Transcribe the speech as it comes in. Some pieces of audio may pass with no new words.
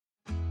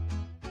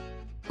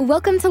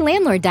Welcome to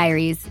Landlord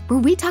Diaries, where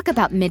we talk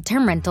about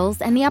midterm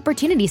rentals and the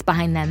opportunities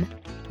behind them.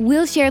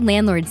 We'll share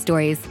landlord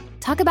stories,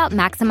 talk about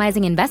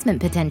maximizing investment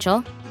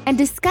potential, and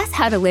discuss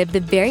how to live the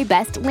very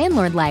best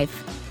landlord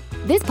life.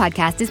 This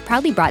podcast is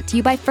proudly brought to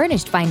you by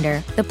Furnished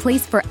Finder, the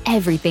place for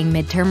everything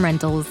midterm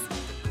rentals.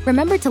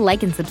 Remember to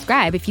like and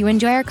subscribe if you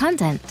enjoy our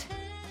content.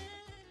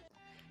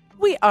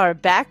 We are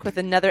back with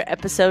another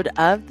episode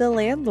of the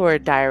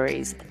Landlord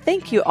Diaries.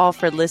 Thank you all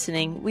for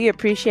listening. We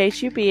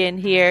appreciate you being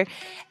here.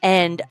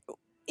 And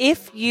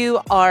if you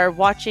are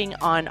watching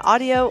on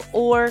audio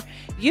or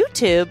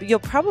YouTube, you'll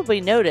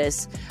probably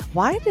notice,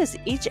 why does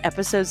each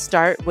episode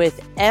start with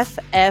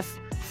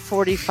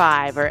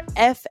FF45 or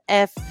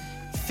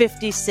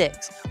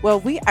FF56?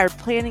 Well, we are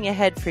planning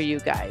ahead for you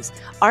guys.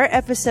 Our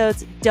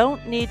episodes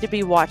don't need to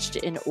be watched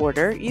in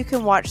order. You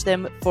can watch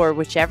them for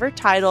whichever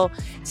title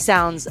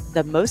sounds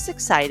the most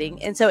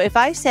exciting. And so if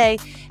I say,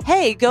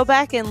 hey, go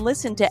back and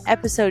listen to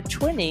episode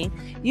 20,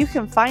 you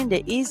can find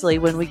it easily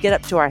when we get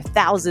up to our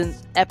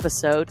 1,000th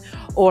episode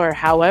or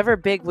however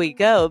big we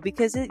go,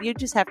 because you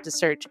just have to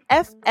search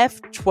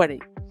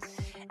FF20.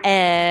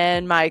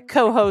 And my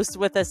co-host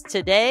with us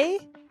today...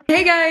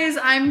 Hey guys,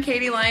 I'm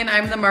Katie Lyon.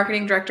 I'm the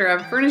marketing director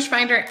of Furnished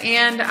Finder,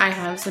 and I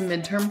have some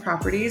midterm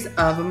properties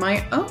of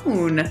my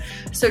own.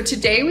 So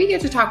today we get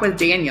to talk with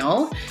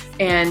Daniel,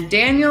 and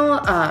Daniel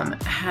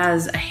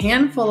has a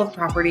handful of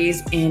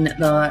properties in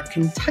the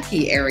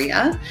Kentucky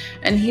area,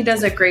 and he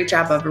does a great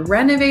job of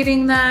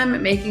renovating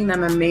them, making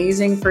them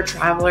amazing for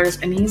travelers,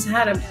 and he's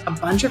had a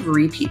bunch of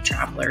repeat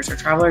travelers or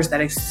travelers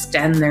that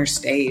extend their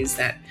stays.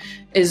 That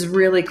is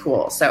really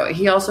cool. So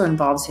he also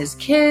involves his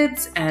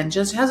kids and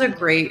just has a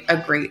great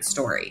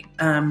story.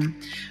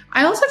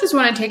 I also just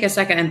want to take a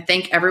second and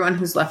thank everyone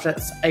who's left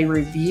us a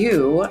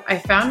review. I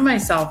found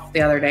myself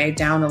the other day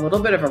down a little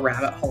bit of a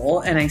rabbit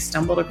hole and I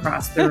stumbled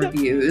across the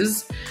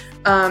reviews.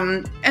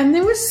 And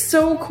it was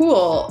so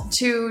cool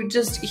to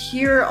just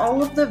hear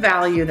all of the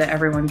value that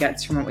everyone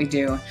gets from what we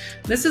do.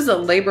 This is a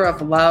labor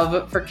of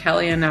love for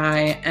Kelly and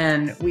I,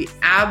 and we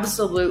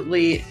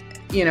absolutely,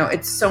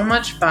 it's so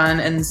much fun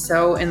and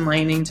so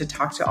enlightening to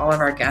talk to all of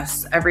our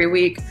guests every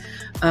week.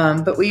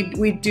 But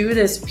we do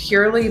this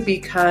purely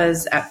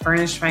because at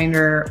Furnished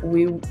Finder,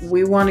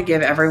 we want to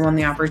give everyone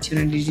the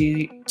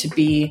opportunity to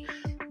be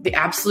the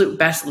absolute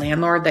best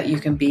landlord that you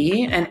can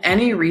be. And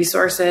any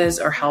resources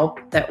or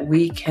help that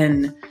we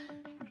can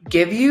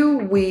give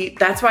you,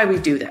 that's why we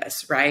do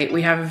this, right?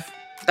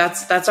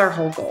 That's our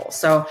whole goal.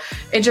 So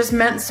it just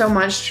meant so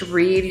much to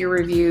read your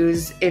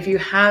reviews. If you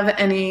have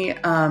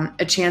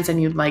a chance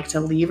and you'd like to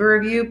leave a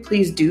review,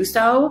 please do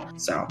so.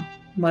 So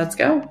let's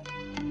go.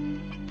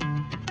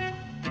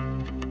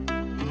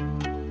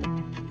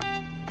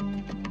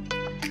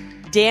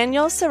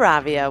 Daniel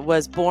Saravia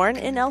was born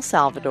in El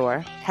Salvador,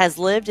 has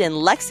lived in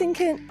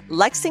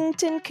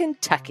Lexington,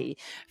 Kentucky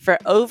for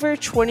over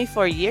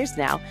 24 years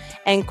now,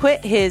 and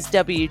quit his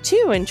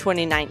W-2 in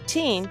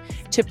 2019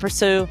 to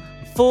pursue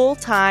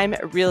full-time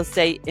real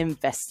estate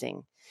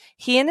investing.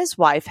 He and his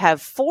wife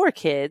have 4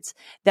 kids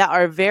that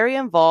are very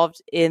involved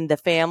in the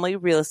family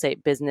real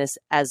estate business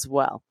as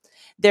well.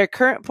 Their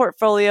current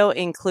portfolio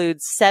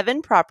includes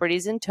 7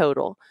 properties in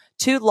total,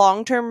 2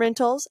 long-term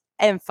rentals,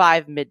 and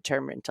 5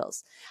 midterm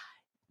rentals.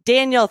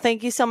 Daniel,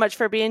 thank you so much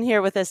for being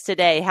here with us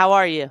today. How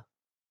are you?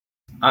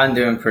 I'm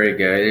doing pretty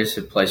good. It's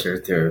a pleasure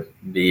to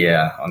be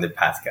on the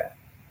podcast.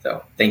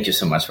 So thank you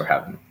so much for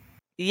having me.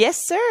 Yes,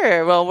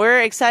 sir. Well,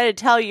 we're excited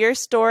to tell your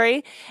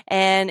story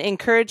and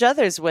encourage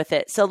others with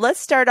it. So let's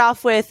start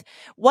off with,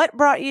 what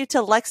brought you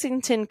to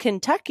Lexington,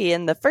 Kentucky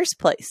in the first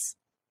place?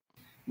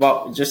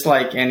 Well, just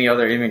like any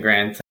other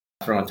immigrant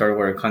from a third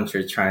world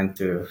country trying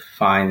to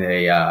find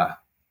a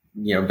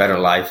better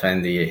life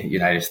in the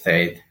United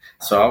States.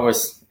 So I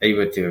was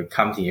able to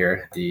come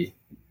here at the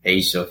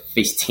age of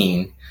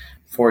 15.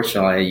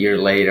 Fortunately, a year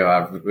later,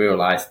 I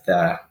realized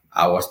that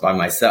I was by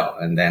myself,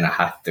 and then I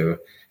had to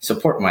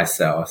support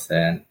myself.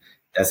 And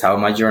that's how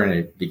my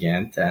journey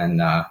began.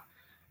 And I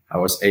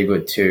was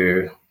able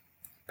to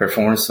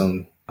perform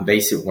some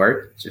basic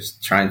work,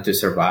 just trying to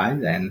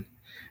survive. And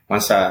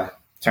once I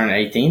turned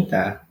 18,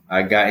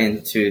 I got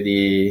into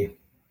the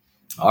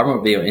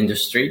automobile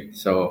industry.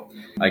 So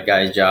I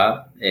got a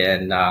job,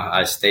 and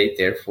I stayed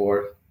there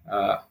for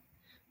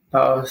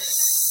about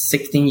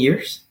 16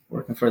 years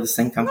working for the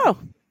same company. Oh,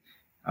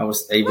 I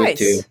was able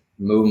to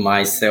move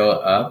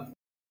myself up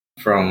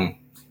from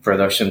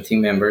production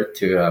team member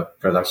to a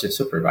production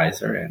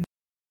supervisor. And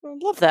I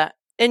love that.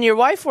 And your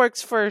wife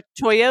works for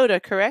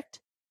Toyota, correct?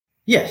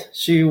 Yes,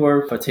 she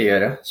worked for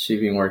Toyota.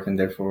 She's been working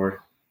there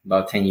for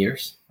about 10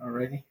 years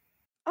already.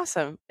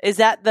 Awesome. Is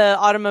that the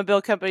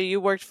automobile company you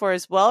worked for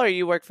as well, or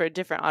you work for a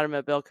different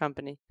automobile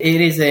company?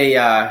 It is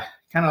a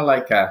kind of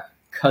like a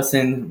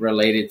cousin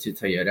related to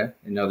Toyota,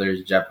 another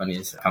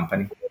Japanese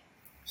company.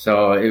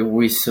 So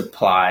we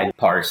supply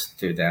parts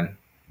to them.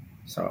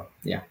 So,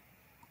 yeah.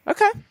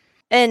 Okay.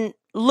 And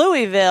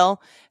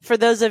Louisville, for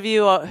those of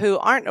you who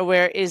aren't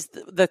aware, is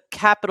the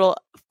capital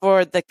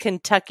for the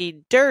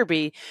Kentucky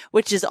Derby,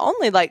 which is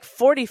only like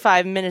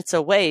 45 minutes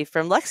away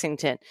from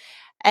Lexington.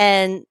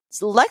 And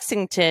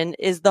Lexington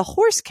is the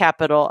horse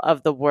capital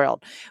of the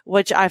world,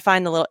 which I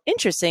find a little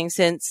interesting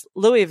since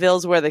Louisville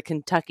is where the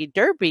Kentucky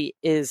Derby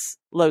is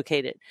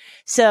located.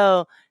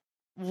 So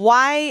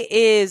why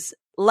is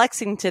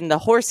Lexington the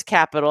horse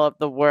capital of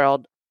the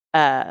world,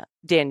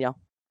 Daniel?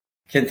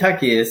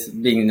 Kentucky is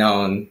being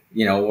known,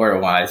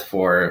 worldwide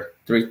for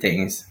three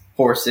things: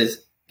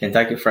 horses,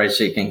 Kentucky Fried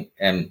Chicken,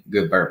 and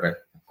good bourbon,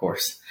 of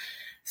course.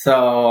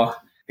 So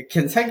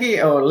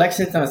Kentucky or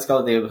Lexington is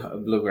called the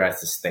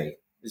bluegrass state.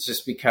 It's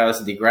just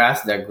because the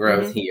grass that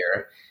grows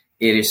here,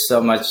 it is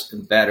so much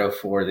better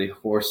for the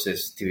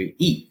horses to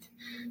eat.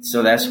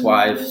 So that's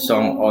why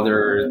some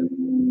other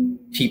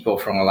people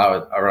from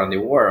around the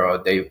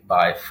world, they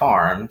buy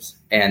farms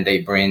and they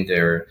bring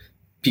their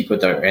people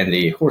that are in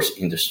the horse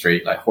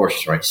industry, like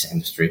horse race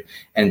industry,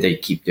 and they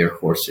keep their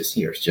horses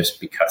here just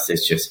because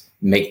it's just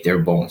make their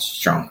bones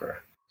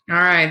stronger. All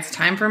right, it's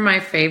time for my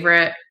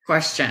favorite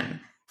question,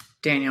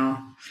 Daniel,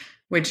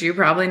 which you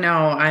probably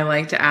know I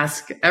like to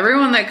ask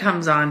everyone that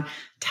comes on.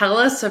 Tell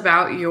us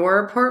about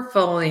your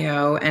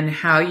portfolio and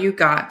how you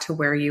got to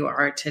where you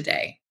are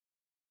today.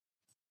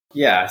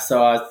 Yeah,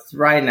 so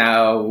right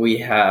now we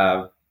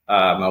have,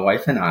 my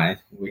wife and I,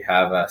 we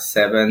have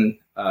 7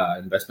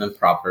 investment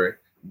property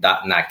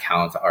that not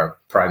count our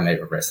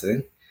primary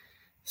residence.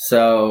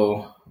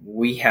 So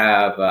we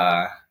have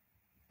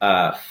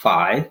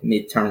 5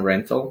 midterm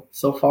rental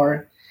so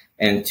far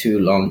and 2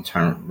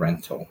 long-term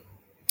rental.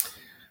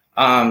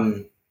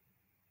 Property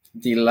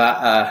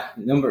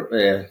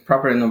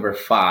number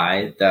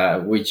 5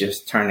 that we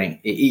just turning,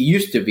 it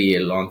used to be a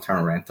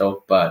long-term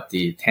rental, but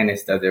the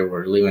tenants that they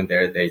were living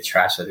there, they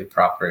trashed the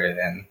property,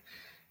 and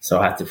so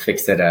I had to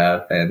fix it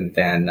up. And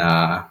then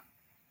I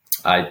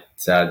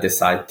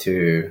decided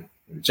to,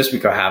 just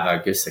because I have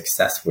a good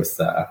success with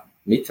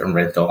midterm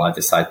rental, I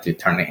decided to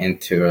turn it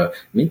into a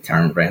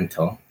midterm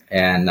rental,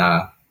 and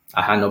I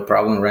had no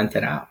problem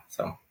renting out.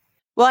 So,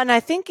 well, and I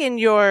think in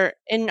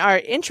our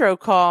intro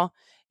call,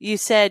 you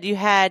said you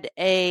had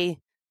a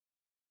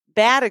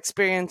bad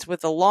experience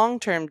with a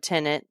long-term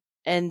tenant,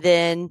 and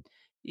then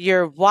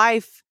your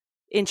wife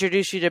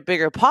introduced you to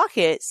Bigger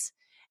Pockets,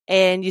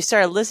 and you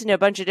started listening to a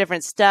bunch of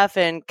different stuff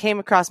and came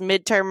across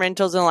midterm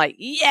rentals and like,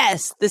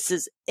 yes, this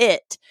is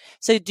it.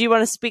 So do you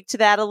want to speak to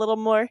that a little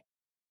more?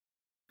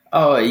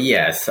 Oh,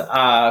 yes.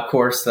 Of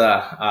course,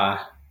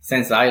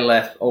 since I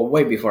left, or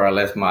way before I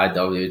left my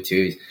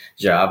W-2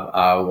 job,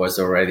 I was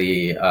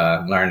already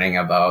learning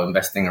about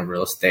investing in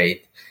real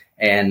estate.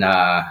 And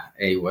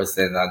it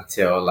wasn't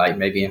until like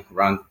maybe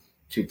around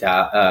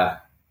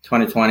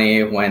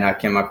 2020 when I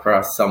came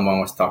across someone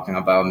was talking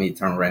about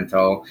midterm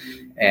rental,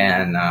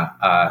 and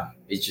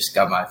it just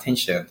got my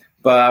attention.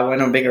 But I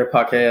went on Bigger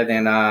Pocket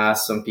and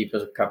asked some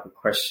people a couple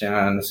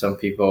questions. Some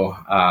people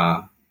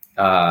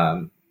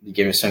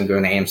gave me some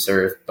good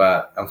answers,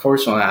 but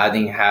unfortunately, I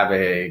didn't have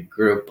a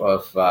group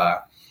of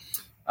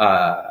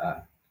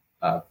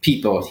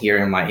people here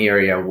in my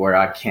area where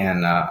I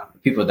can.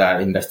 People that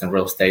invest in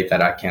real estate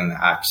that I can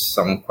ask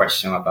some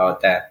question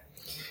about that.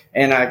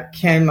 And I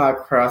came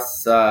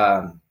across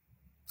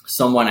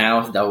someone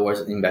else that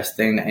was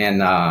investing in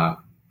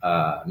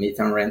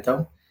midterm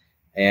rental.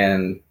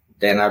 And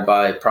then I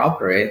buy a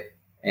property,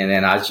 and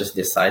then I just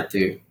decide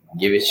to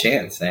give it a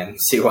chance and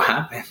see what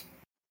happens.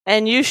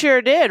 And you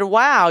sure did.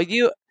 Wow.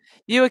 You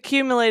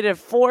accumulated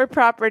 4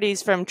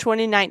 properties from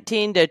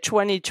 2019 to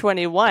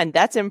 2021.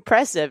 That's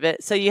impressive.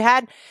 So you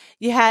had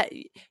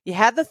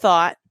the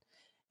thought.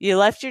 You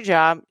left your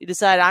job, you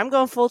decided I'm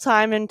going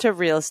full-time into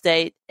real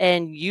estate,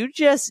 and you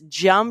just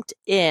jumped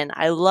in.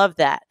 I love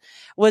that.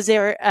 Was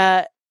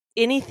there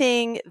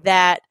anything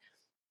that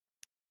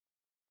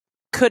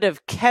could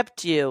have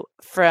kept you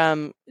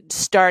from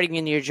starting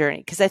in your journey?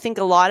 Because I think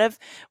a lot of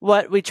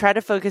what we try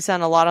to focus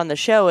on a lot on the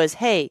show is,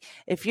 hey,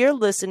 if you're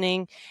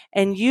listening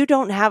and you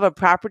don't have a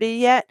property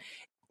yet,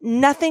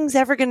 nothing's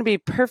ever going to be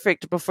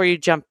perfect before you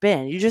jump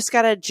in. You just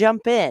got to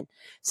jump in.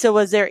 So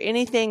was there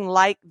anything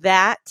like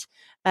that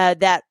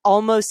that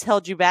almost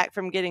held you back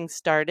from getting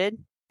started?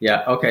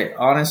 Yeah. Okay.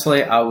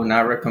 Honestly, I would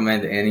not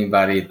recommend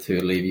anybody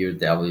to leave your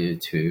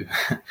W-2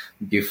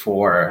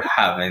 before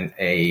having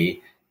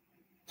a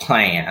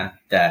plan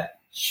that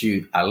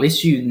at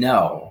least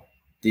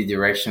the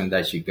direction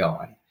that you're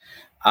going.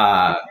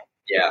 I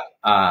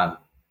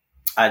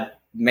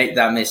made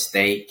that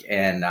mistake,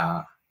 and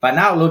but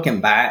now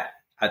looking back,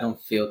 I don't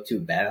feel too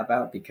bad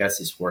about it because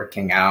it's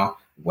working out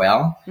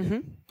well. Mm-hmm.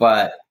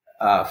 But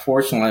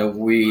fortunately,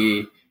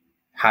 we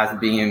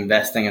have been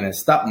investing in the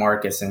stock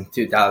markets in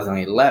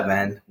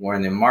 2011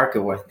 when the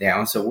market was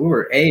down. So we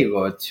were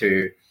able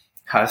to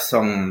have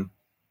some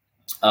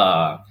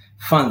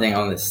funding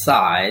on the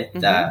side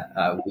that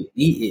we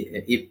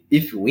need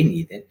if we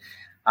need it.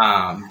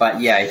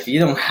 But yeah, if you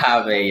don't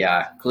have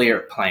a clear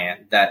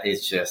plan, that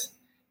is just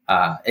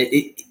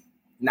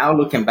now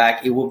looking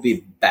back, it would be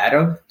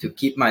better to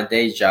keep my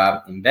day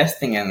job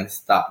investing in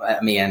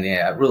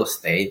the real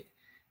estate,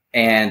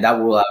 and that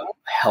will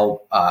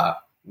help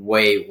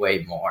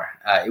way more.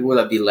 It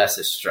will be less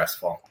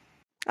stressful.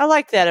 I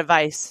like that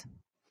advice.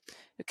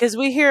 Because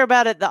we hear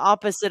about it the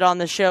opposite on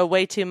the show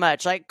way too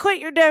much. Like, quit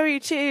your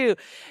W-2,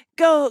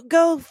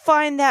 go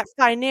find that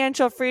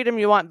financial freedom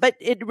you want. But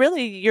it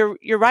really,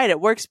 you're right. It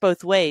works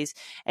both ways,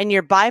 and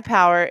your buy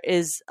power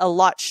is a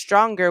lot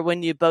stronger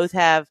when you both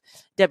have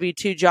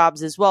W-2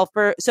 jobs as well.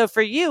 So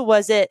for you,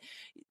 was it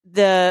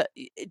do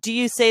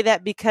you say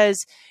that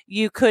because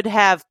you could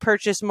have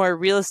purchased more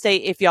real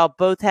estate if y'all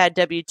both had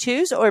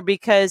W-2s, or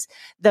because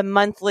the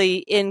monthly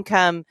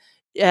income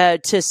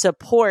to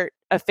support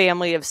a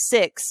family of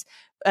 6,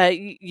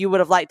 you would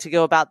have liked to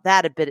go about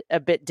that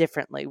a bit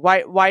differently?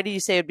 Why do you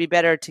say it'd be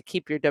better to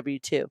keep your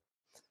W-2?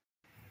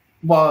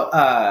 Well,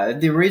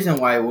 the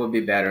reason why it would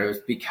be better is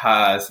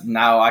because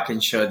now I can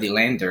show the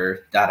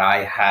lender that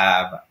I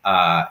have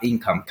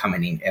income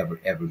coming in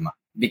every month,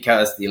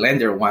 because the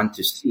lender wants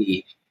to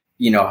see,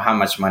 how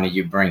much money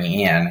you bring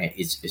in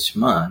each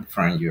month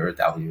from your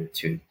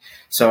W-2.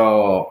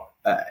 So,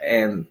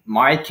 in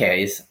my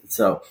case,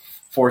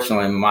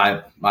 fortunately,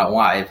 my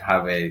wife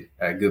have a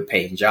good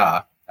paying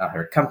job at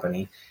her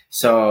company.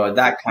 So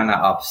that kind of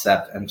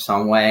offset in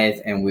some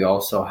ways. And we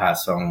also have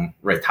some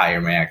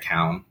retirement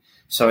account.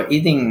 So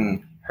it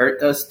didn't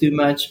hurt us too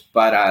much.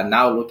 But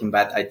now looking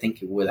back, I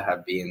think it would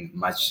have been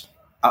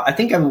I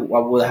think I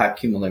would have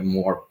accumulated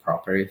more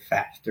property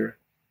faster.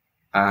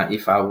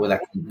 If I would have,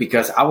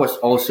 because I was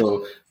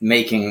also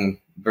making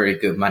very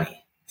good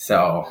money.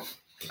 So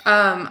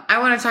I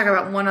want to talk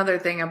about one other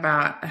thing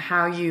about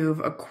how you've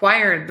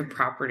acquired the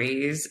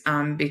properties,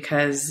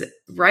 because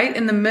right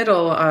in the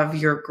middle of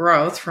your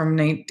growth from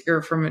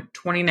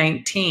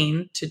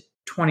 2019 to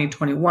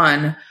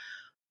 2021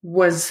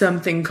 was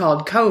something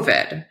called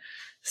COVID.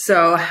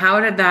 So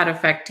how did that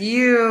affect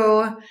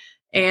you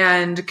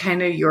and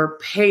kind of your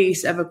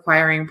pace of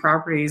acquiring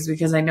properties?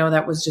 Because I know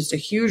that was just a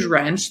huge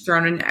wrench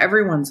thrown in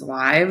everyone's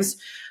lives.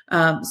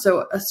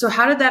 So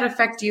how did that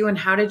affect you, and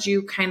how did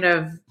you kind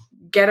of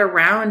get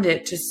around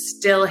it to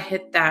still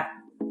hit that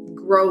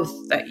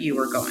growth that you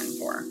were going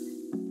for?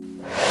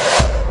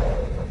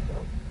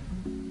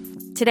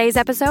 Today's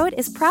episode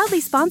is proudly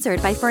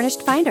sponsored by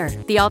Furnished Finder,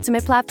 the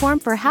ultimate platform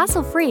for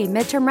hassle-free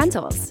midterm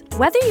rentals.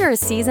 Whether you're a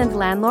seasoned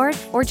landlord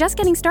or just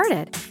getting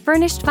started,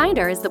 Furnished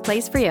Finder is the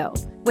place for you.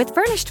 With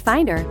Furnished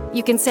Finder,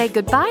 you can say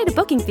goodbye to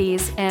booking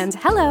fees and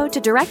hello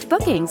to direct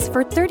bookings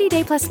for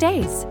 30-day plus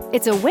days.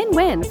 It's a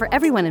win-win for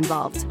everyone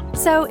involved.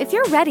 So if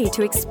you're ready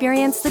to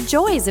experience the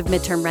joys of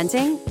midterm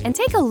renting and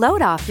take a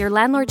load off your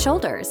landlord's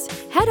shoulders,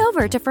 head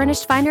over to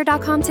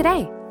FurnishedFinder.com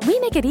today. We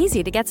make it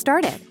easy to get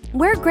started.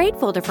 We're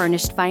grateful to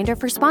Furnished Finder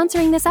for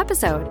sponsoring this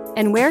episode,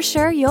 and we're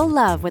sure you'll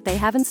love what they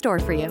have in store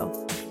for you.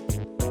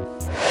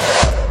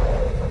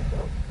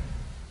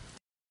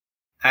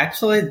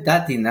 Actually,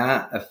 that did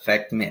not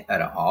affect me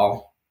at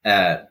all.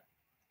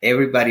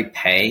 Everybody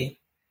paid.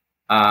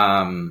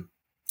 And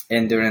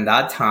during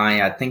that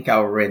time, I think I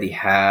already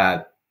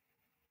had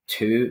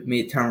 2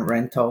 midterm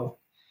rental,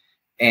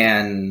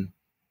 and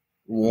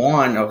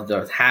one of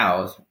the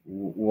house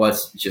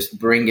was just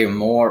bringing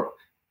more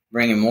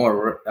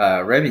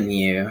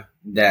revenue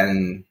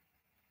than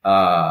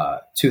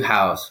 2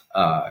 house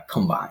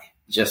combined,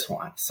 just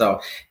one.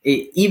 So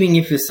even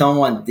if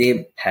someone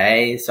did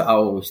pay, so I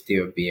will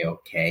still be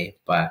okay.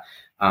 But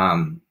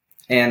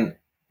and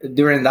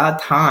during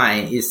that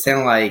time, it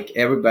seemed like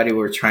everybody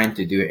were trying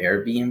to do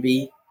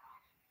Airbnb,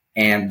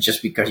 and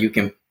just because you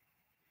can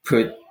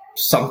put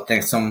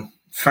some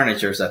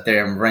furnitures out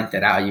there and rent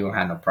it out, you won't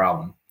have no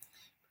problem.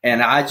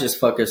 And I just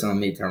focus on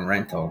midterm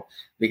rental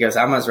because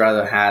I much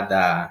rather have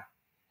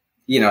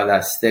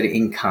that steady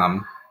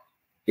income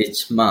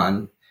each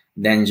month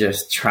than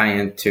just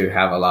trying to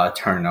have a lot of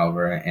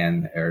turnover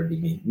in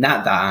Airbnb.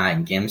 Not that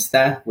I'm against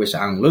that, which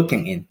I'm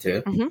looking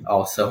into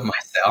also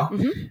myself.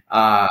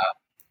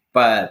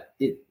 But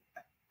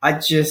I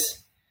just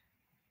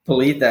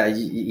believe that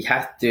you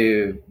have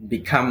to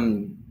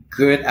become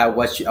good at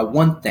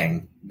one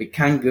thing,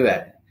 become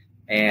good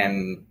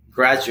and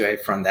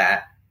graduate from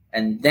that,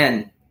 and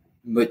then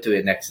move to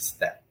the next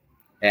step.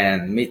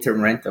 And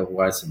midterm rental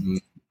was my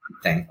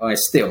thing, or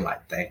it's still my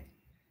thing.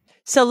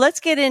 So let's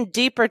get in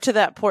deeper to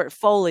that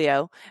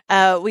portfolio.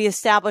 We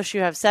established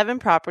you have 7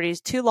 properties,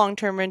 2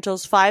 long-term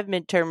rentals, 5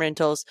 midterm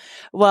rentals.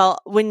 Well,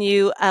 when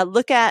you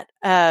look at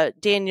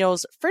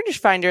Daniel's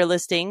Furnished Finder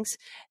listings,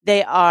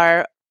 they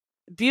are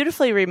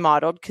beautifully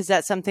remodeled, because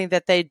that's something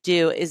that they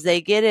do is they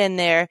get in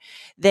there,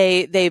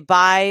 they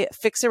buy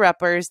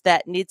fixer-uppers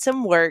that need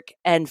some work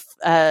and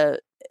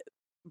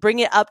bring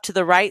it up to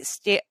the right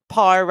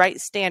right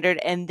standard,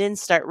 and then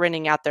start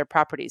renting out their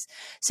properties.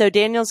 So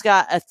Daniel's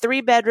got a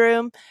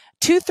 3-bedroom,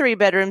 2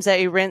 3-bedrooms that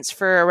he rents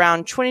for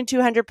around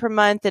 $2,200 per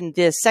month, and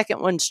the second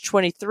one's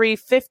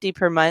 $2,350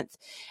 per month.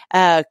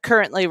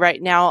 Currently,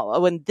 right now,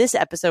 when this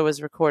episode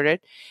was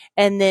recorded,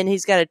 and then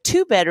he's got a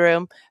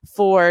 2-bedroom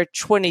for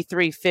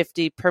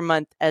 $2,350 per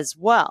month as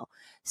well.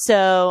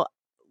 So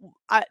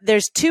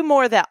there's 2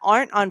 more that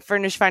aren't on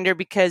Furnished Finder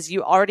because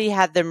you already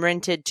had them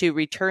rented to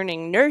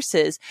returning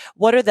nurses.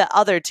 What are the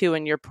other 2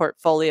 in your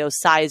portfolio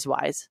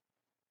size-wise?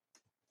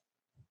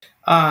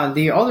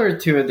 The other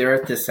two,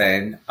 they're the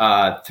same,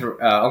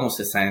 almost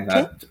the same.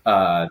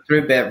 Okay.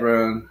 3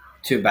 bedroom,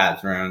 2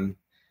 bathroom.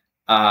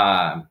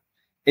 Uh,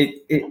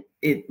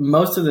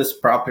 most of these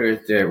properties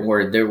there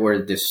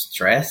were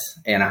distressed,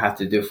 and I had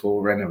to do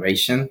full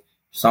renovation.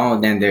 Some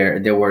of them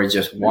there were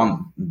just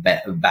one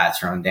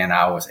bathroom. Then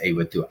I was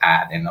able to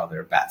add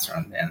another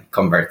bathroom and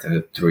convert to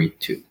the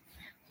 3-2.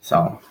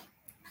 So.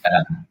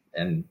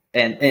 And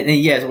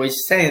yes, what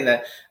you're saying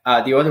that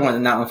the other one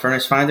is not on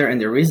Furnished Finder, and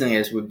the reason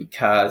is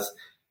because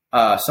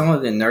some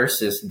of the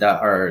nurses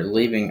that are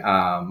leaving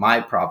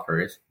my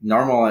properties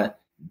normally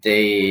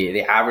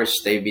they average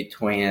stay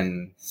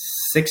between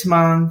 6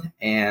 months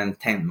and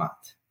 10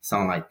 months,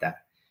 something like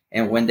that.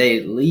 And when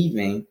they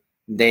leaving,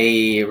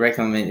 they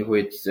recommend it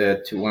with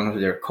to one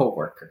of their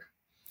coworkers,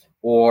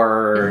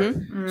 or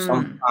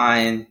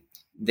sometimes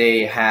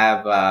they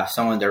have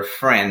some of their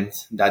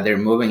friends that they're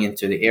moving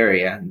into the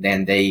area.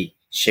 Then they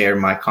share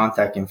my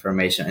contact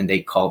information and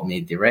they call me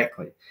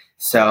directly.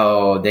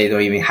 So they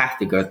don't even have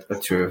to go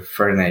through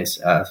Furnished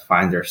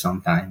Finder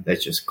sometimes. They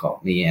just call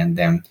me and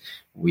then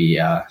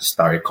we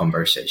start a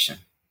conversation.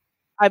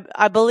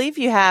 I believe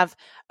you have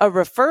a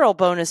referral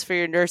bonus for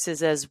your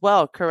nurses as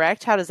well,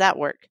 correct? How does that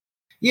work?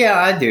 Yeah,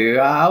 I do.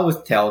 I always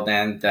tell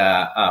them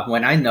that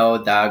when I know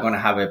that I'm going to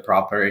have a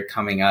property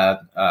coming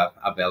up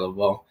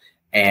available,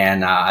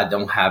 and I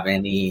don't have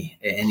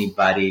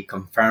anybody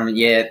confirmed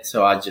yet,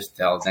 so I just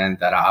tell them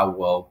that I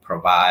will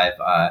provide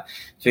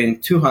between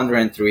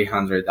 $200 and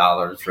 $300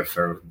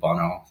 referral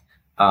bonus.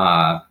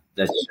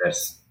 That's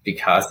just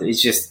because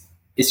it's just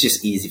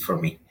easy for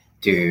me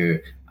to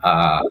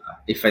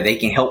if they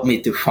can help me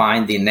to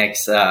find the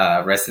next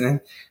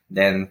resident,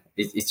 then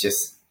it's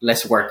just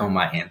less work on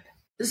my end.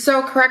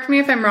 So correct me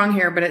if I'm wrong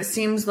here, but it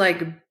seems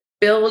like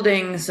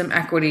building some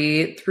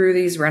equity through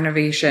these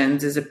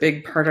renovations is a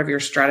big part of your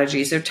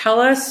strategy. So tell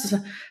us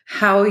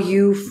how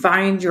you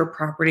find your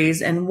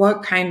properties and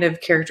what kind of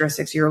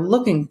characteristics you're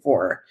looking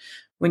for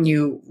when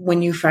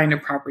you find a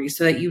property,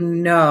 so that you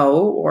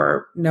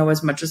know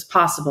as much as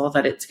possible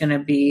that it's going to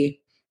be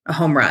a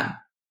home run.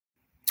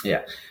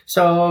 Yeah.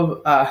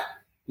 So,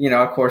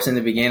 of course, in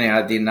the beginning,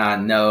 I did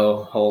not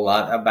know a whole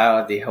lot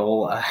about the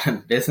whole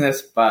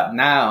business, but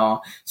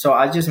now, so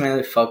I just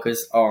mainly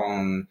focus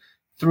on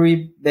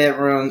 3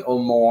 bedroom or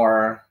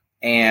more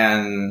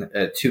and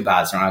 2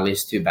 bathroom, at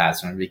least 2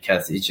 bathroom,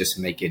 because it just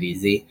make it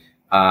easy.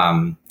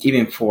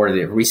 Even for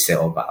the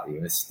resale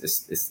value, it's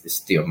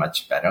still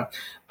much better.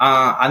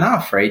 I'm not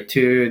afraid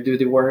to do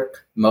the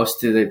work.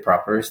 Most of the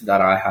properties that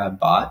I have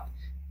bought,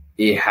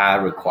 it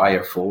had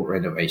required full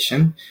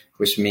renovation,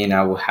 which means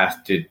I will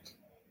have to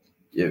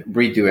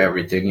redo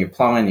everything, your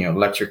plumbing, your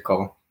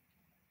electrical,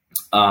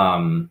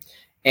 and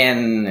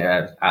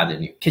add a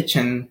new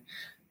kitchen.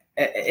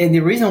 And the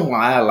reason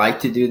why I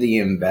like to do the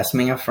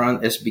investment up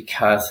front is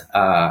because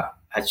I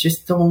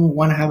just don't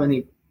want to have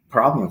any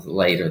problems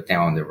later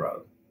down the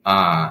road.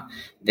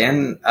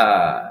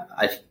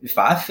 If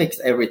I fix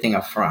everything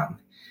up front,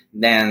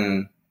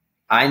 then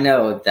I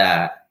know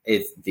that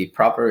the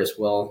property is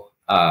well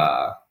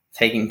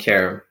taken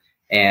care of,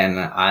 and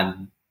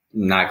I'm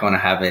not going to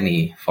have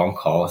any phone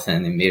calls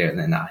in the middle of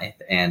the night.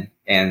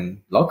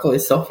 And locally,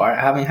 so far,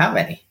 I haven't had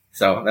any.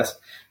 So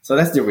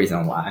that's the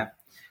reason why.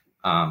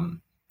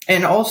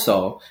 And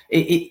also,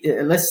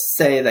 let's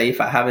say that if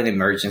I have an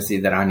emergency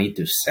that I need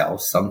to sell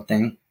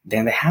something,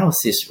 then the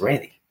house is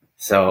ready.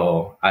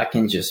 So I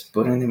can just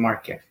put it in the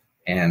market,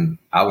 and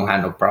I won't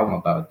have no problem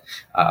about,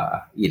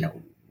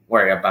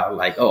 worry about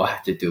I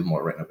have to do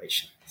more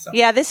renovation. So.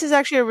 Yeah, this is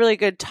actually a really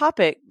good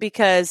topic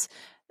because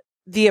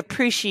the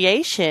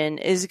appreciation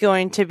is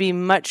going to be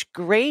much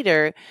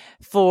greater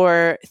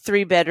for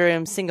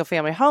 3-bedroom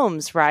single-family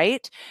homes,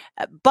 right?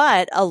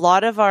 But a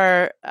lot of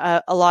our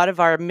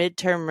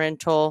midterm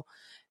rental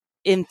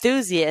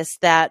enthusiasts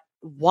that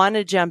want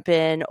to jump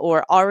in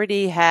or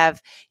already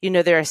have,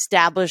 their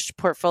established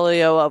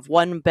portfolio of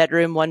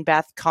 1-bedroom,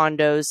 1-bath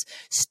condos,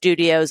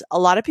 studios. A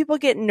lot of people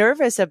get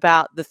nervous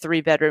about the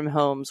 3-bedroom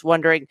homes,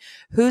 wondering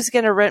who's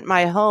going to rent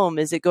my home?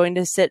 Is it going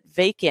to sit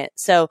vacant?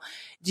 So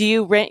do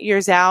you rent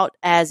yours out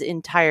as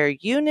entire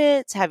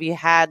units? Have you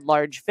had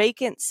large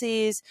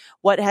vacancies?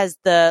 What has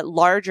the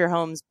larger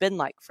homes been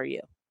like for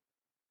you?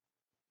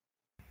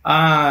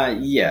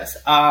 Yes.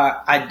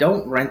 I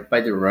don't rent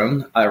by the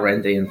room. I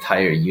rent the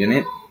entire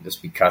unit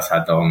just because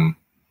I don't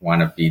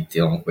want to be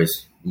dealing with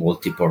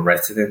multiple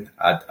residents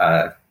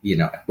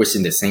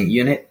within the same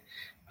unit,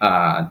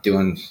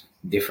 doing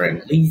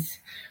different leads.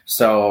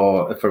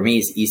 So for me,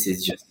 it's easy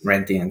to just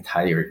rent the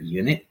entire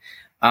unit.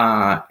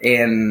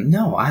 And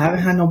no, I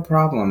haven't had no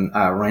problem,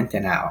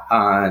 renting out.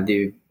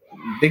 The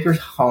bigger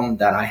home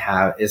that I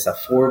have is a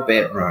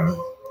 4-bedroom,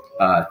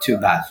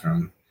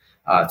 2-bathroom.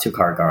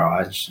 2-car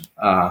garage,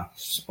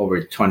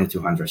 over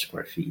 2,200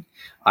 square feet.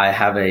 I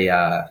have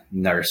a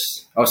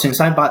nurse. Since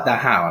I bought that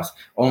house,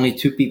 only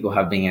 2 people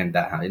have been in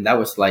that house, and that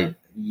was like a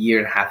year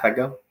and a half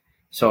ago.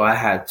 So I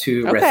had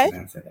 2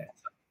 residents in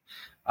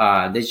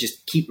it. They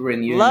just keep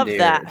renewing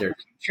their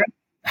contract.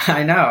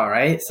 I know,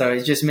 right? So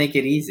it just make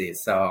it easy.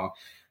 So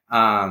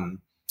I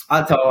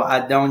although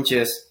I don't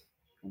just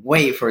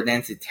wait for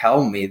them to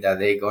tell me that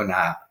they're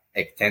gonna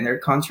extend their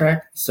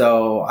contract.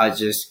 So I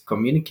just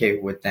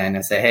communicate with them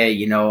and say,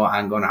 hey,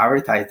 I'm gonna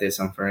advertise this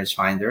on Furnished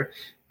Finder.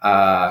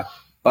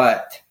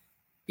 But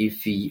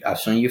if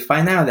as soon as you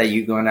find out that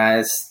you're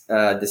gonna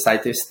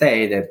decide to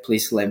stay, then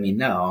please let me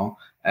know.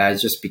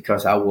 Just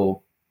because I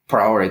will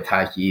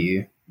prioritize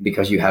you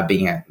because you have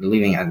been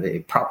living at the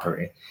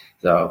property.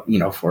 So,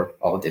 for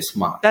all this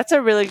month. That's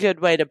a really good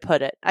way to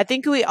put it. I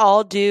think we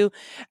all do.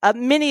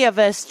 Many of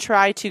us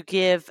try to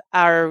give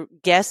our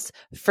guests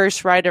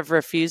first right of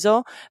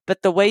refusal,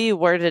 but the way you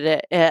worded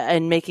it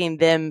and making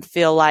them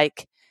feel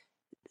like,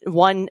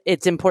 one,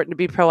 it's important to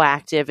be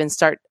proactive and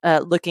start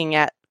looking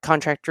at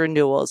contract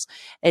renewals,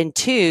 and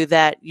two,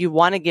 that you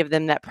want to give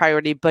them that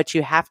priority, but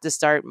you have to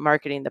start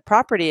marketing the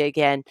property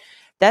again.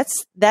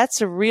 That's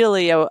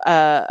really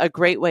a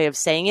great way of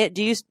saying it.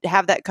 Do you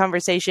have that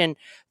conversation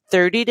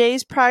 30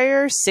 days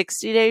prior,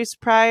 60 days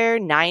prior,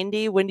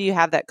 90? When do you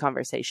have that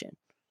conversation?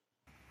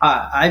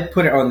 I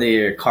put it on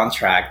the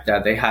contract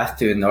that they have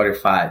to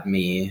notify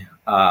me.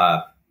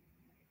 I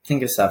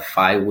think it's a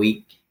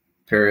 5-week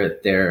period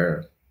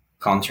their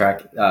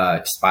contract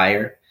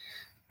expire.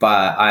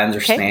 But I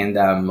understand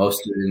that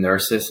most of the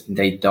nurses,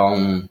 they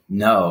don't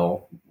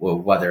know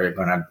what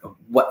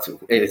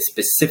a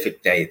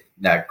specific date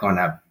that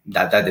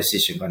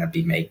decision gonna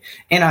be made,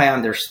 and I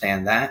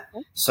understand that.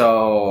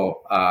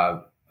 So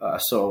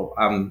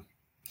I'm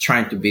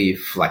trying to be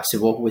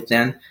flexible with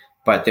them,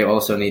 but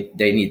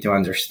they need to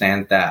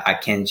understand that I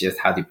can't just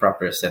have the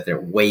property sit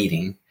there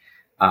waiting.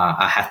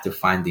 I have to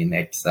find the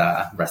next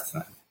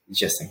resident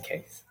just in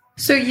case.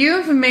 So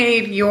you've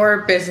made your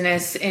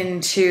business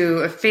into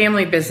a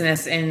family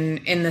business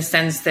in the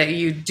sense that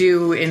you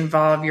do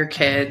involve your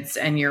kids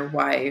and your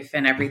wife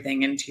and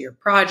everything into your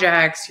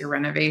projects, your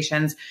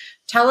renovations.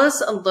 Tell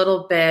us a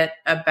little bit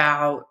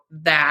about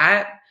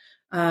that,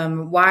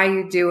 why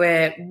you do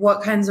it,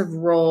 what kinds of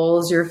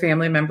roles your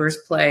family members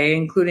play,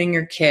 including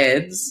your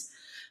kids,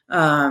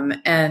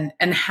 and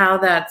how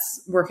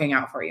that's working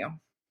out for you.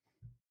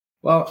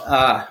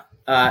 Well,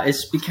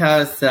 it's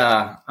because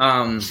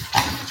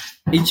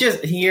it's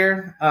just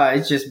here.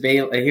 It's just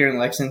here in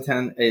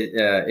Lexington.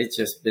 It's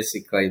just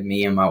basically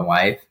me and my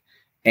wife,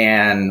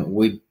 and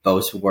we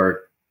both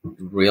work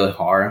really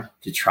hard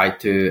to try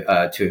to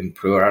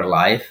improve our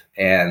life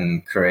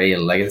and create a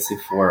legacy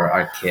for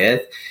our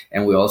kids.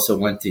 And we also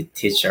want to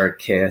teach our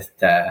kids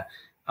that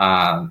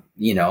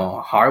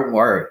hard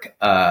work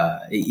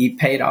it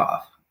paid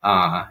off.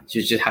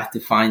 You just have to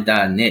find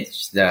that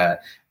niche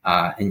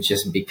and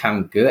just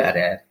become good at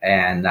it.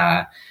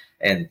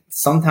 And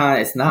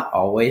sometimes it's not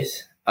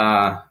always,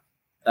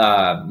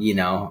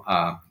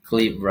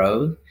 clear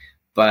road,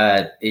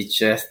 but it's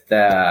just,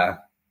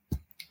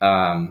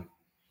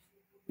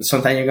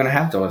 sometimes you're going to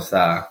have those,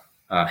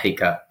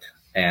 hiccups.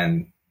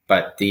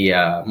 But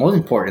the most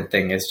important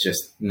thing is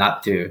just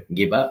not to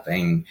give up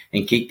and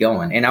keep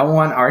going. And I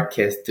want our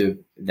kids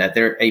that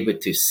they're able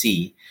to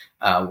see,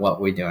 what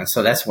we're doing.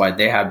 So that's why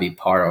they have to be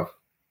part of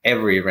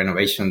every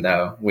renovation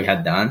that we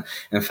had done.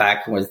 In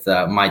fact, with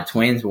my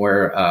twins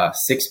were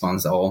 6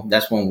 months old,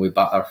 that's when we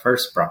bought our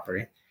first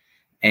property.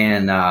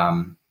 And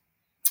I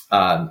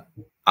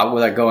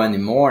would go in the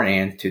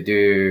morning to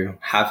do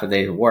half a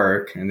day's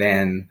work, and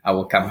then I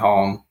would come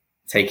home,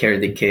 take care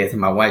of the kids,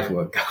 and my wife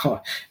would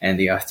go in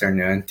the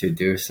afternoon to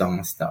do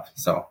some stuff.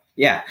 So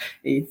yeah,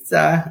 it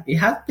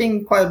has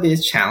been quite a bit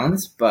of challenge,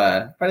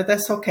 but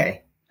that's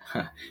okay.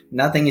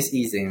 Nothing is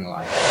easy in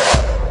life.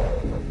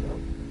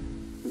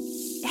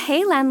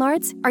 Hey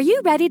landlords, are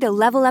you ready to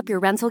level up your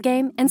rental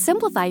game and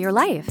simplify your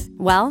life?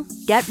 Well,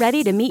 get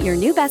ready to meet your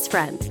new best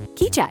friend,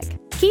 KeyCheck.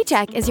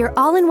 KeyCheck is your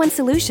all-in-one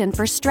solution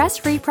for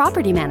stress-free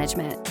property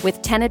management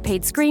with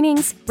tenant-paid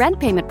screenings, rent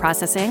payment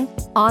processing,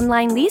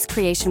 online lease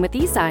creation with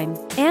eSign,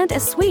 and a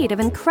suite of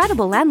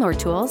incredible landlord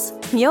tools.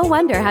 You'll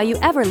wonder how you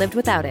ever lived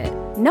without it.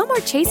 No more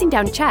chasing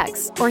down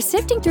checks or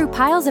sifting through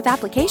piles of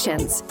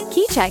applications.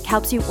 KeyCheck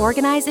helps you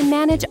organize and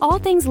manage all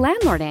things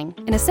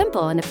landlording in a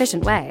simple and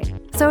efficient way.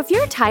 So if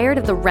you're tired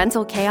of the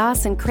rental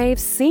chaos and crave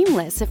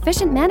seamless,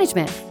 efficient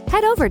management,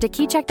 head over to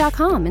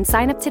keycheck.com and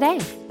sign up today.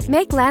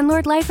 Make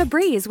landlord life a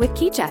breeze with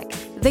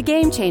KeyCheck, the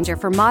game changer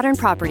for modern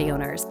property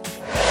owners.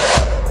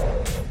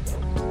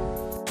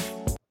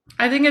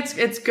 I think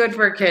it's good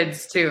for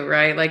kids too,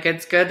 right? Like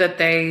it's good that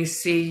they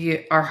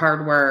see our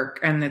hard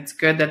work, and it's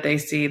good that they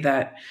see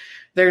that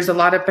there's a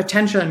lot of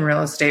potential in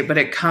real estate, but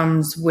it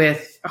comes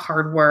with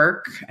hard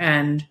work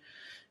and,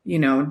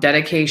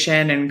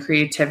 dedication and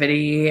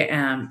creativity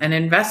and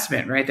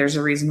investment, right? There's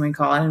a reason we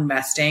call it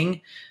investing.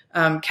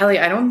 Kelly,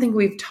 I don't think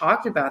we've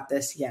talked about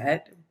this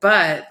yet,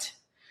 but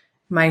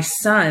my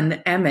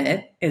son,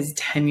 Emmett, is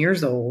 10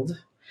 years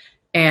old,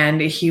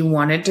 and he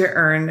wanted to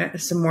earn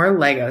some more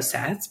Lego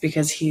sets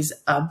because he's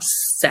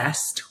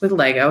obsessed with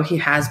Lego. He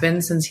has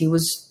been since he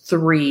was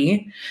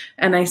 3.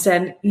 And I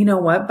said, you know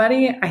what,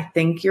 buddy? I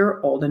think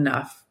you're old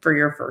enough for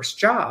your first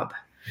job.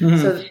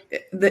 So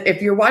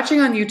if you're watching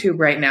on YouTube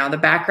right now, the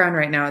background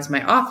right now is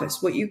my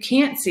office. What you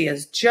can't see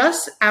is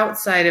just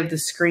outside of the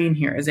screen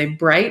here is a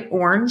bright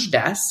orange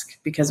desk,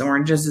 because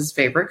orange is his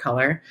favorite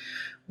color,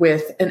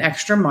 with an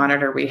extra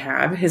monitor we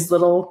have, his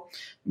little,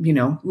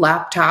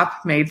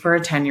 laptop made for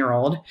a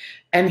 10-year-old.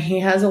 And he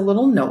has a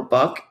little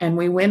notebook, and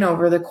we went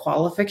over the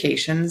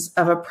qualifications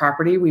of a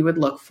property we would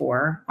look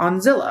for on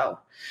Zillow,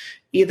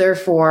 either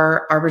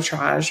for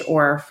arbitrage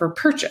or for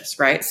purchase,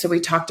 right? So we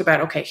talked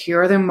about, okay,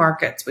 here are the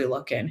markets we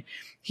look in.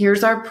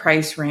 Here's our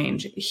price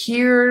range.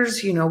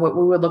 Here's, what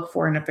we would look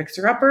for in a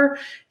fixer-upper.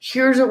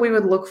 Here's what we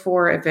would look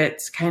for if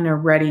it's kind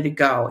of ready to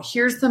go.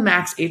 Here's the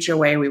max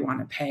HOA we want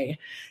to pay.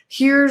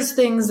 Here's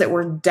things that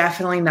we're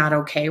definitely not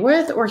okay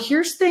with, or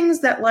here's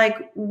things that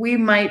we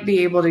might be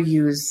able to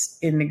use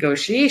in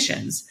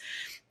negotiations.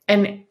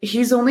 And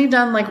he's only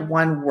done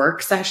one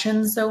work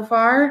session so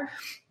far,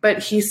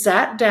 but he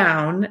sat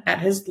down at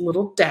his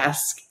little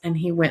desk and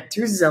he went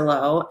through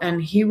Zillow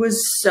and he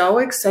was so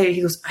excited.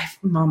 He goes,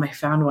 Mom, I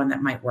found one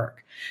that might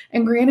work.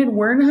 And granted,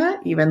 we're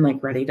not even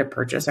ready to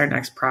purchase our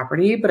next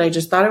property, but I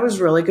just thought it was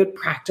really good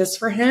practice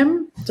for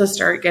him to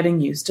start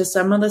getting used to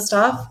some of the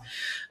stuff.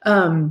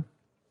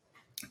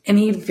 And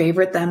he'd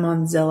favorite them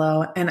on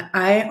Zillow. And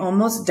I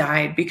almost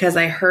died because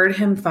I heard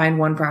him find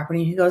one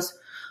property. He goes,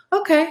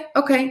 okay,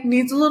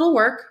 needs a little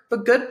work,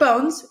 but good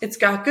bones. It's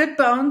got good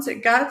bones.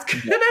 It's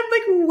good. And I'm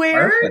like,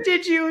 where Perfect.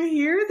 did you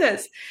hear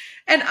this?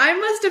 And I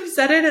must have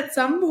said it at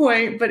some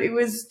point, but it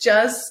was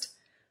just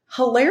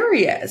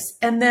hilarious.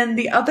 And then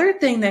the other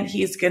thing that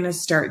he's going to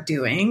start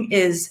doing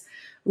is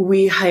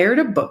we hired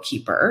a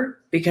bookkeeper,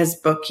 because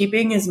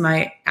bookkeeping is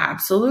my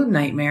absolute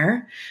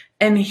nightmare.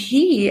 And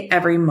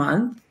every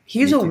month,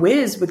 he's a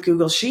whiz with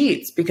Google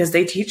Sheets because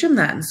they teach him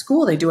that in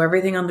school. They do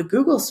everything on the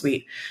Google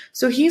Suite.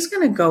 So he's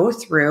going to go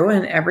through,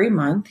 and every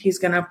month he's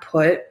going to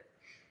put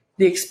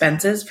the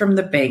expenses from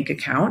the bank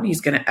account.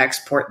 He's going to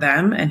export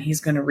them, and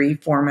he's going to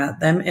reformat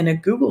them in a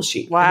Google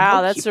Sheet.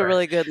 Wow, that's a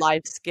really good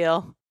life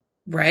skill.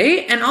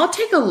 Right? And I'll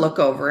take a look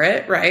over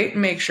it, right?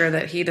 Make sure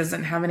that he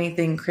doesn't have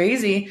anything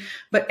crazy.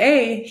 But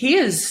he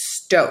is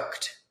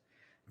stoked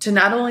to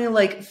not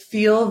only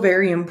feel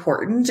very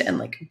important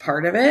and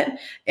part of it,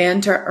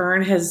 and to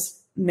earn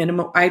his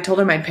minimum. I told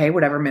him I'd pay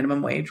whatever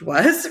minimum wage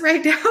was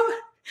right now.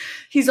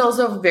 He's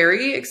also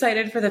very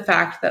excited for the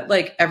fact that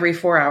every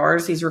 4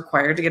 hours he's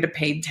required to get a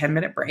paid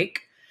 10-minute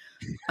break.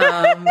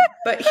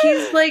 But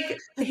he's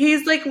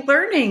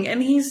learning,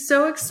 and he's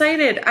so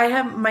excited.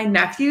 My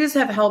nephews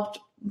have helped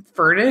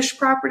furnish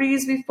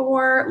properties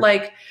before.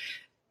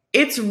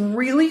 It's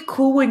really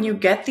cool when you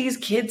get these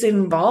kids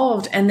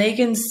involved and they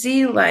can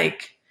see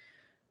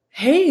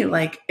hey,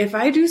 if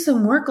I do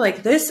some work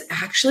this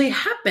actually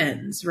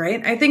happens,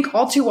 right? I think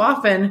all too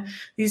often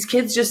these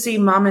kids just see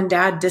mom and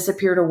dad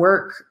disappear to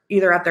work,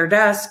 either at their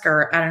desk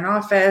or at an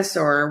office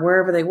or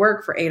wherever they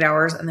work for 8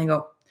 hours. And they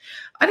go,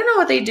 I don't know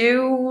what they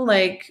do.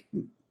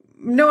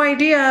 No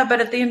idea.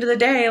 But at the end of the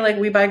day,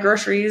 we buy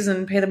groceries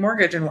and pay the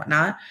mortgage and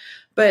whatnot.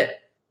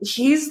 But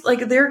he's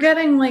they're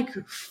getting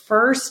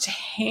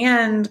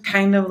firsthand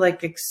kind of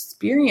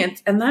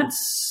experience. And that's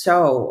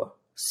so,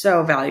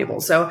 so valuable.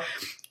 So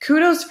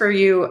kudos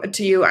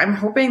to you. I'm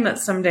hoping that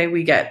someday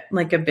we get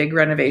a big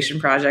renovation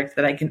project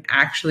that I can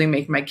actually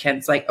make my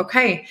kids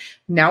okay,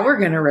 now we're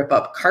going to rip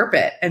up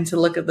carpet, and to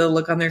look at the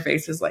look on their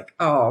faces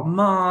oh,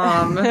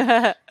 Mom.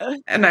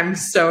 And I'm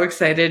so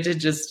excited to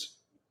just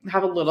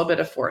have a little bit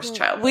of forced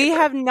child. We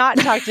have not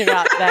talked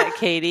about that,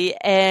 Katie.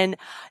 And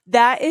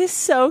that is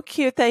so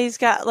cute that he's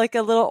got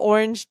a little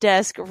orange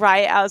desk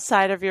right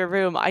outside of your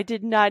room. I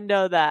did not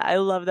know that. I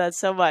love that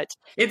so much.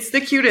 It's the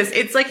cutest.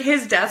 It's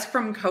his desk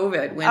from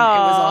COVID when it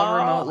was all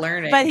remote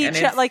learning. But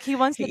he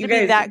wants it to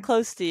be that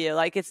close to you.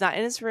 It's not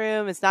in his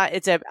room. He's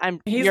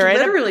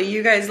literally,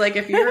 you guys,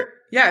 if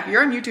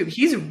you're on YouTube,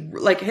 he's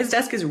his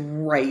desk is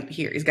right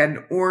here. He's got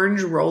an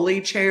orange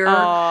rolly chair.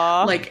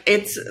 Aww.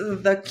 It's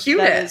the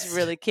cutest. That is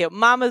really cute.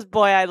 Mama's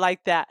boy. I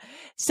like that.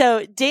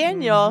 So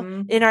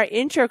Daniel, in our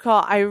intro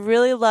call, I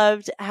really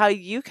loved how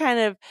you kind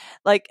of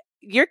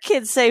your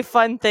kids say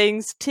fun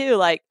things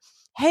too.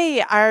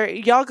 Hey, are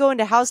y'all going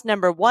to house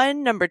number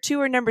 1, number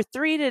 2, or number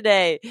 3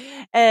 today?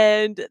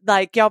 And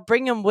y'all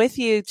bring them with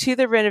you to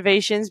the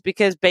renovations,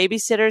 because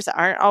babysitters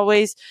aren't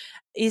always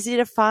easy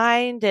to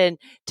find. And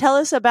tell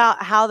us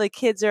about how the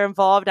kids are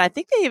involved. I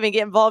think they even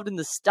get involved in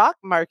the stock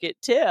market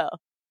too.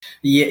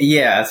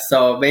 Yeah.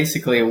 So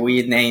basically,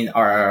 we named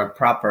our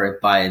property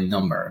by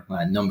number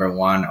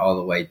 1 all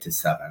the way to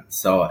 7.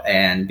 So,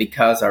 and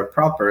because our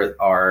properties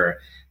are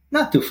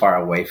not too far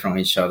away from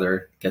each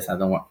other, because I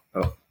don't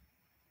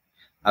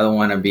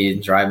want to be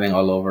driving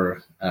all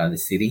over the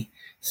city.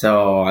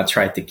 So I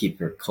try to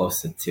keep it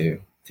closer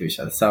to each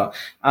other. So,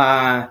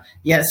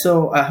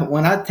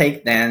 when I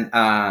take them,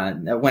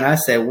 when I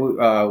say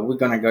we're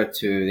going to go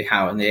to the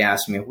house, and they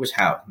ask me which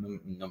house,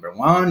 number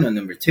 1 or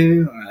number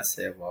 2, and I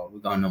said, well, we're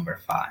going number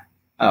 5.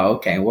 Oh,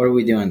 okay. What are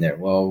we doing there?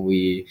 Well,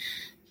 we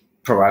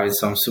provided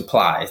some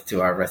supplies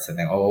to our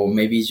resident, or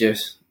maybe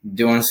just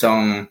doing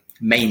some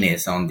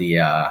maintenance on the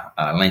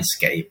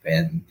landscape,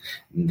 and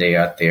they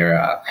are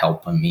there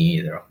helping me.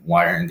 They're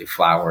watering the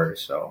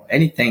flowers. So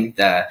anything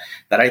that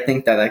I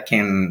think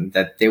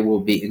that they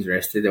will be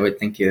interested, they would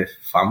think it's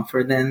fun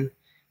for them,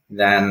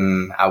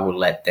 then I would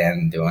let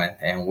them do it.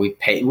 And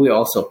we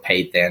also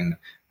pay them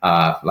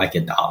like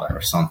 $1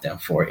 or something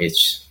for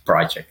each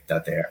project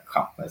that they're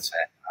accomplishing.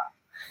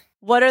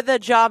 What are the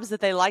jobs that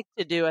they like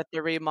to do at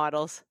the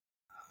remodels?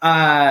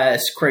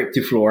 Scrape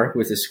the floor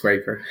with a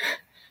scraper.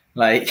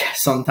 Like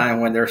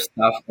sometimes when there's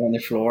stuff on the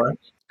floor.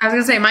 I was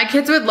going to say, my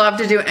kids would love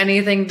to do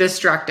anything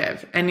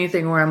destructive,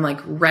 anything where I'm like,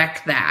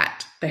 wreck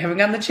that. They haven't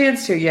gotten the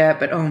chance to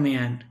yet, but oh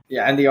man.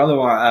 Yeah, and the other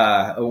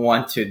one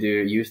want to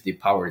use the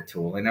power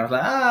tool. And I was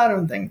like, I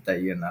don't think that,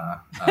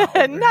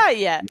 Not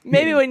yet.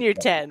 Maybe when you're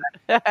 10.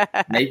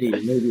 maybe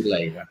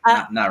later.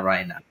 Not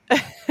right now.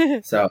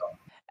 So.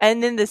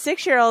 And then the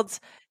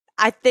 6-year-olds,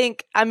 I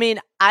don't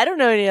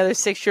know any other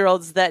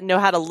 6-year-olds that know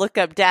how to look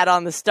up data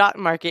on the stock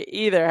market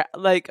either.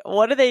 Like,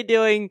 what are they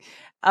doing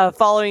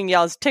following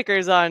y'all's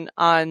tickers on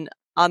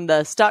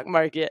the stock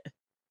market?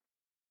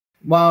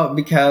 Well,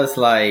 because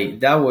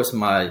like that was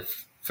my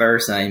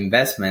first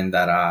investment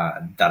that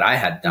I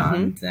had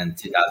done in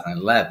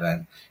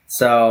 2011.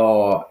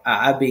 So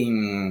I've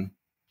been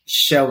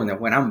showing that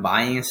when I'm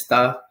buying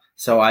stuff,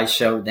 so I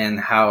showed them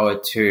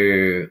how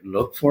to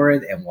look for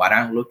it and what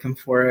I'm looking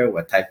for,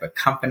 what type of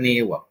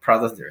company, what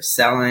products they're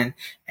selling,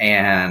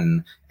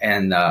 and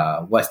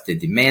what's the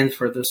demand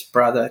for this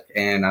product.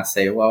 And I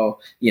say,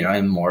 well,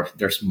 and more,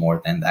 there's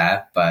more than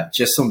that, but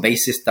just some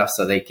basic stuff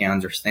so they can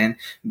understand.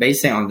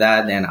 Based on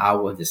that, then I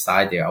will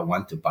decide if I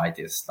want to buy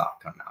this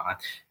stock or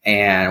not.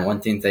 And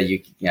one thing that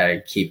you gotta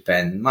keep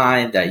in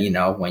mind that,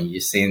 when you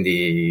see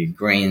the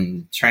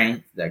green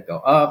trend that go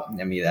up,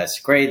 I mean,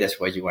 that's great. That's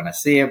what you want to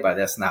see, but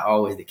that's not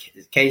always the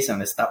case on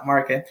the stock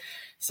market.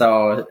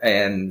 So,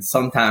 and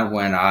sometimes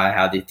when I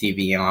have the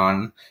TV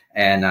on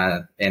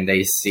and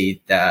they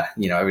see that,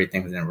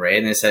 everything's in red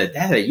and they say,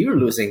 Dad, you're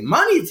losing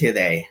money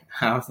today.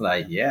 I was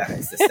like, yeah,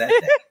 it's a sad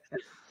day.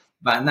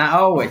 But not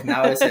always.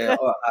 Now it's time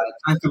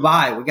to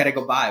buy. We got to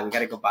go buy.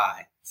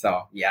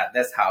 So yeah,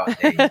 that's how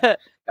they got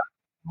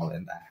all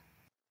in that.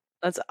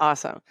 That's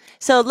awesome.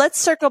 So let's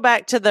circle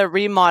back to the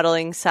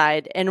remodeling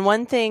side. And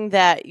one thing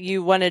that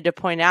you wanted to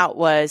point out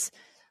was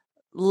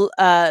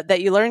that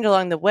you learned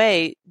along the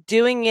way,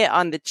 doing it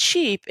on the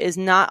cheap is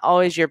not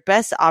always your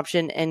best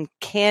option and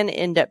can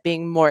end up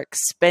being more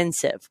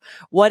expensive.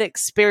 What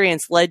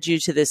experience led you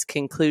to this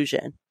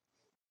conclusion?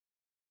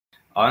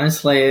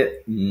 Honestly,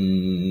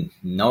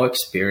 no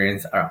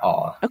experience at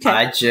all. Okay.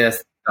 I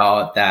just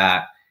thought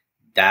that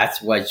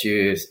that's what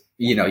you're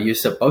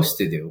supposed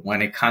to do.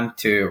 When it comes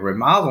to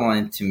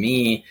remodeling, to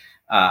me,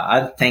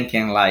 I'm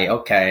thinking like,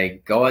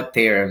 okay, go out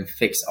there and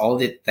fix all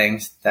the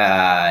things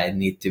that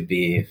need to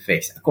be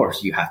fixed. Of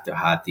course, you have to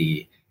have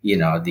the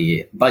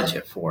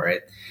budget for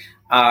it.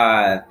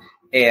 And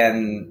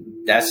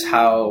that's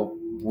how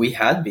we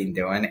had been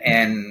doing.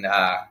 And,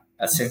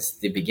 since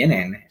the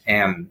beginning,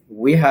 and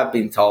we have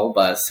been told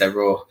by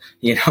several,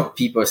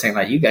 people saying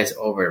like, you guys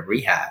over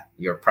rehab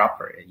your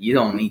property. You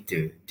don't need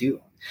to do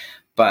it.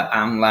 But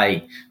I'm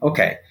like,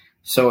 okay,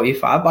 so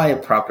if I buy a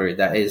property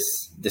that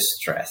is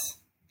distressed,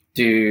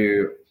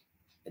 do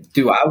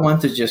I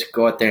want to just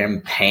go out there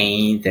and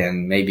paint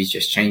and maybe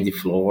just change the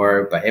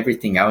floor, but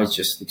everything else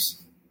just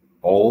looks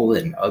old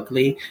and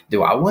ugly?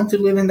 Do I want to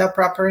live in that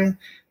property?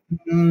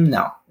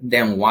 No.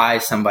 Then why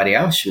somebody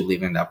else should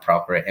live in that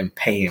property and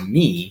paying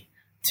me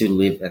to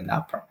live in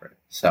that property?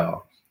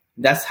 So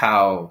that's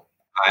how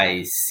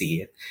I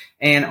see it.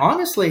 And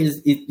honestly,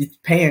 it's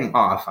paying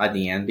off at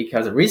the end,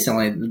 because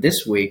recently,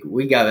 this week,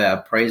 we got an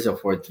appraisal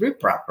for 3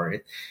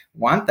 properties.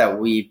 One that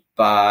we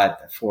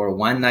bought for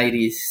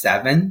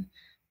 $197.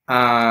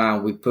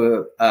 We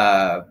put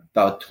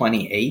about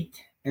 28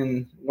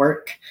 in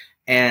work,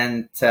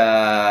 and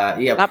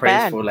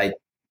appraised for like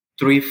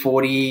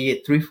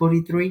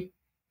 343.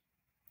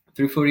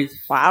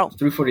 Wow.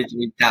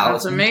 343,000.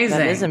 That's amazing.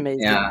 That is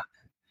amazing. Yeah.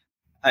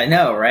 I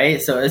know,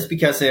 right? So it's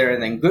because they're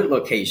in a good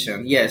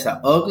location. Yes, an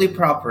ugly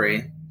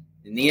property,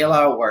 need a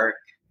lot of work,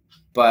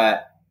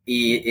 but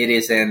it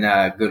is in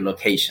a good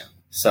location.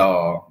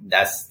 So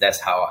that's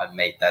how I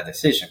made that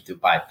decision to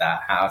buy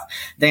that house.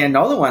 Then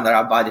another one that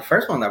I bought, the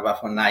first one that I bought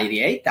for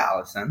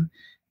 $98,000,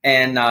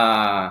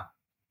 and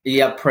he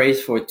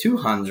appraised for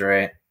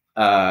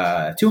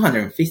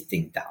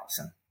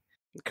 $215,000.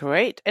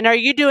 Great. And are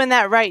you doing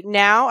that right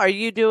now? Are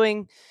you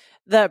doing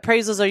the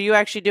appraisals? Are you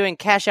actually doing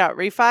cash out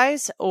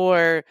refis,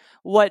 or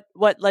what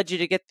led you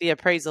to get the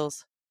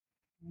appraisals?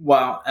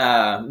 Well,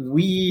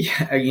 we,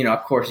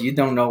 of course, you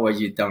don't know what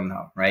you don't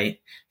know, right?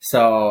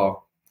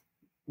 So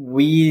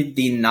we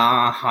did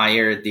not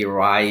hire the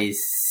right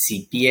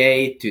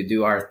CPA to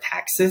do our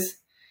taxes,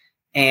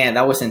 and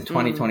that was in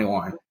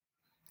 2021.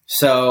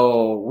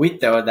 So we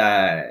thought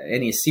that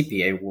any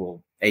CPA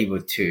will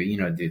able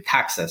to, do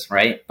taxes,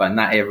 right? But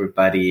not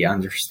everybody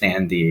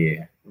understand the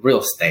real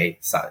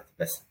estate side of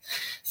the business.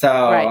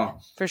 So right,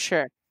 for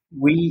sure.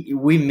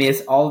 We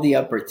miss all the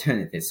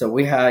opportunities. So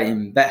we have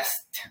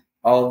invest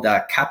all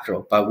the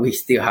capital, but we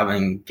still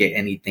haven't get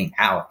anything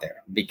out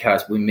there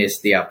because we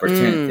missed the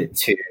opportunity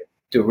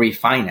to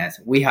refinance.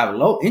 We have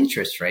low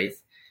interest rates.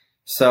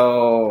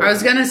 So I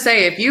was going to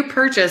say, if you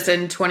purchased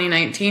in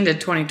 2019 to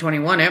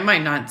 2021, it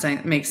might not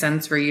make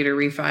sense for you to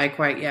refi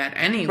quite yet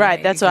anyway.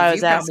 Right. That's what I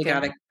was asking. You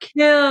probably got a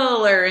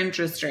killer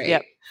interest rate.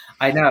 Yep.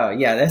 I know.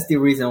 Yeah. That's the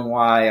reason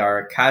why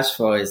our cash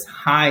flow is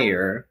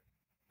higher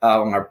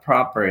on our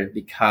property,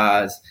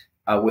 because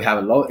we have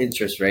a low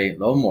interest rate,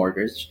 low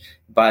mortgage,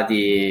 but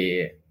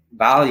the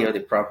value of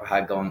the property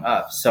had gone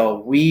up.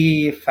 So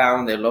we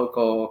found a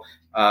local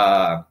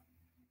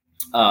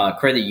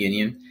credit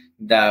union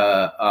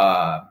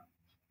that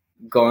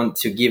going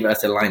to give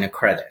us a line of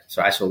credit.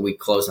 So actually we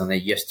closed on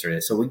it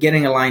yesterday. So we're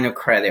getting a line of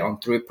credit on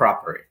 3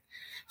 properties,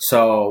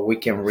 so we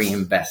can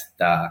reinvest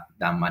that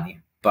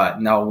money.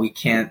 But no, we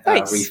can't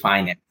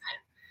refinance.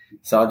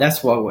 So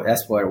that's what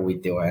we're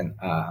doing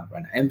right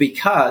now. And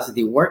because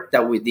the work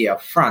that we did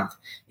up front,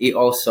 it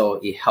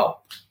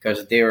helped,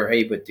 because they were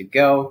able to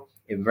go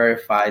and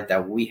verify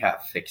that we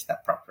have fixed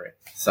that property.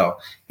 So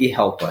it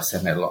helped us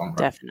in the long run.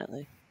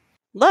 Definitely.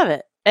 Love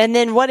it. And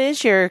then what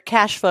is your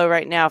cash flow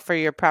right now for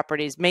your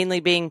properties, mainly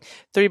being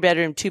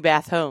 3-bedroom,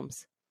 2-bath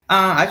homes?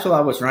 Actually,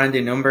 I was running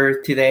the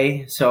number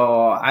today.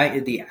 So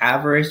the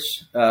average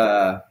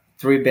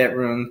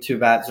 3-bedroom,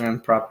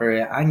 2-bathroom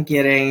property, I'm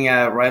getting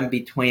right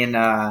between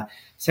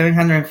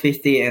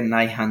 750 and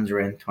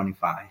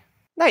 925.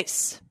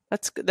 Nice.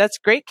 That's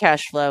great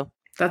cash flow.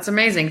 That's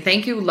amazing.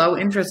 Thank you. Low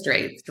interest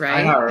rates,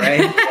 right? I know,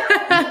 right?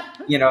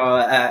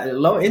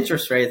 Low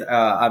interest rates.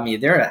 I mean,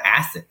 they're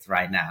assets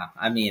right now.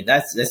 I mean,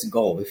 that's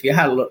gold. If you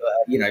have, low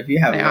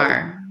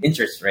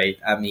interest rate,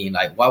 I mean,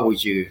 like, what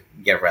would you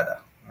get rid of?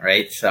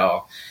 Right.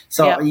 So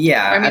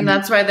yeah. I mean,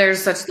 that's why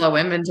there's such low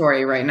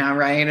inventory right now,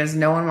 right? Is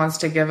no one wants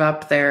to give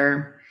up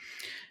their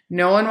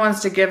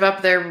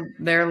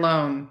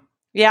loan.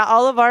 Yeah.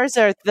 All of ours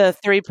are the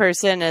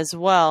 3% as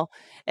well,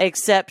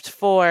 except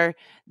for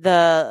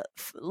the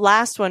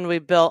last one we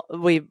bought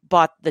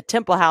the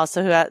Temple House,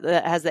 so that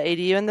has the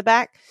ADU in the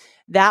back.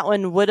 That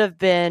one would have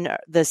been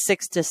the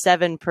 6 to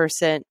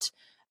 7%.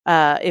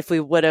 If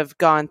we would have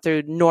gone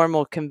through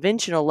normal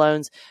conventional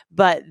loans,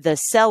 but the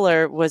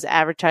seller was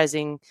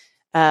advertising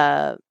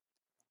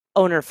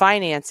owner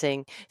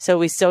financing. So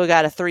we still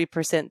got a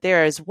 3%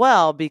 there as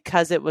well,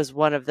 because it was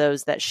one of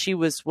those that she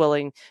was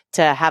willing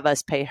to have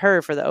us pay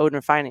her for the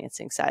owner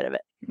financing side of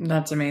it.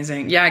 That's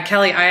amazing. Yeah,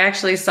 Kelly, I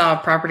actually saw a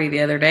property the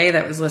other day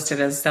that was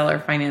listed as seller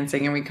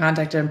financing, and we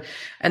contacted him,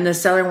 and the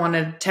seller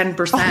wanted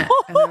 10%.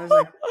 And I was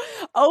like,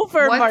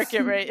 over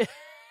market rate.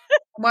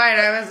 Right.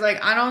 I was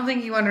like, I don't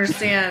think you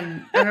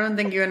understand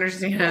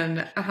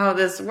how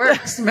this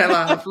works, my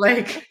love.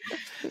 Like,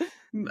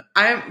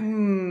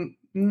 I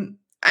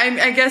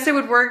guess it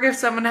would work if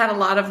someone had a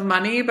lot of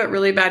money but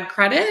really bad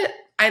credit.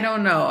 I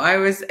don't know.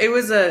 It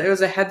was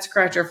a head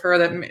scratcher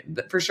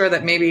for sure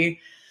that maybe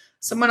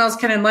someone else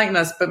can enlighten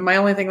us. But my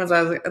only thing was,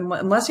 I was like,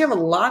 unless you have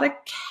a lot of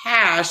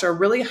cash or a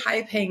really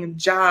high paying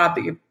job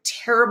but you have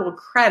terrible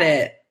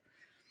credit,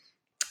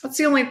 that's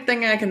the only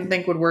thing I can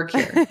think would work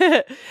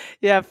here.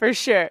 Yeah, for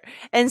sure.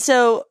 And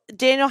so,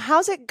 Daniel,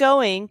 how's it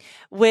going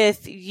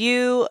with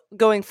you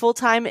going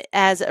full-time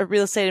as a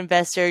real estate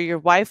investor, your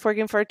wife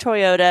working for a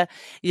Toyota,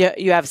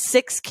 you have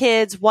 6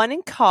 kids, 1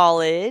 in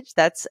college,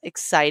 that's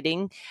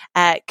exciting,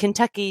 at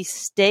Kentucky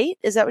State,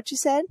 is that what you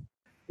said?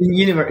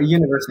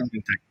 University of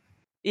Kentucky.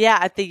 Yeah,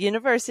 at the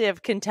University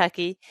of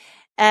Kentucky.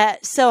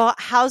 So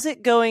how's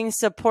it going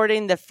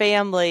supporting the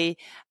family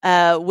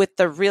with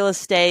the real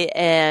estate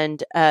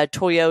and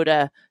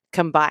Toyota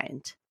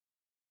combined?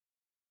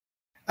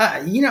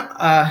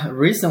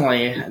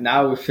 Recently,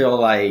 now we feel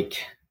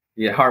like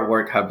the hard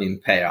work have been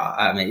paid off.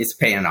 I mean, it's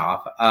paying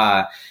off.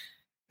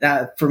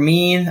 For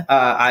me,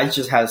 I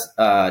just has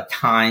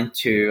time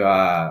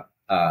to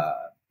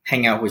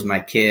hang out with my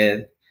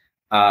kid.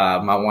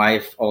 My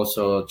wife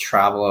also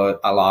traveled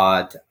a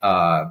lot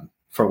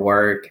for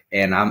work,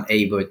 and I'm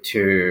able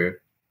to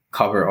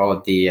cover all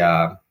the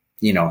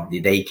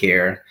the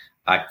daycare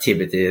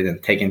activities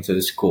and take him to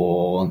the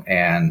school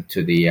and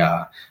to the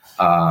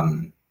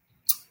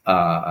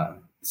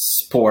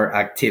sport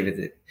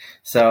activity.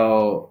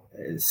 So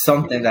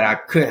something that I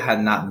could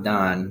have not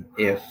done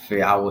if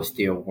I was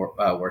still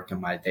working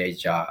my day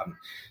job.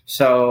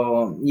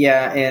 So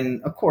yeah,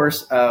 and of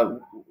course,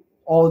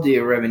 all the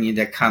revenue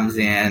that comes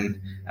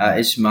in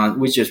each month,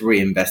 we just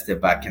reinvest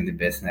it back in the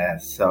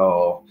business.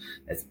 So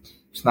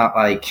it's not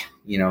like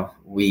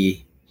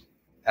we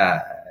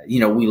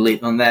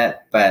live on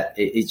that, but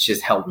it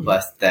just helps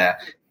us to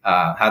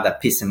have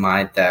that peace of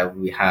mind that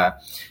we have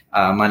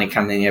money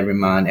coming in every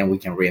month, and we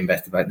can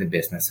reinvest it back in the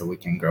business so we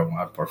can grow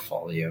our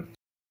portfolio.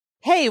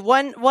 Hey,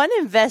 one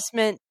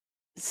investment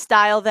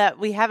style that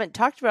we haven't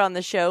talked about on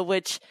the show,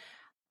 which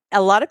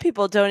a lot of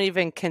people don't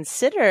even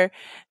consider,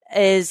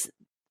 is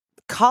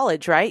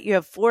college, right? You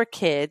have 4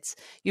 kids.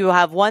 You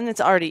have one that's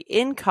already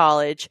in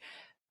college.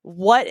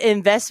 what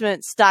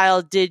investment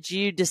style did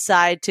you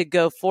decide to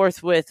go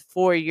forth with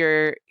for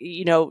your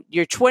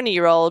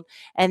 20-year-old,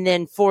 and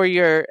then for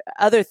your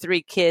other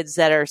 3 kids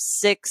that are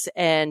 6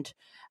 and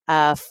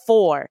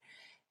 4?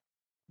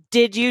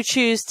 Did you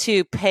choose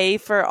to pay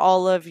for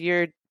all of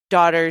your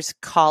daughter's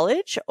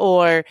college,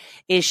 or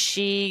is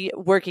she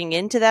working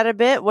into that a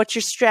bit? What's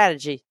your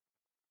strategy?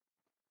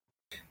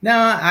 No,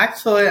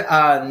 actually,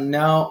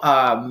 no.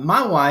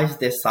 My wife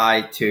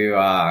decided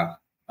to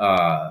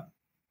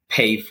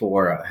pay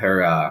for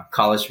her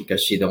college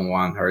because she don't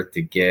want her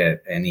to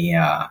get any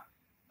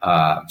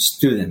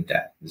student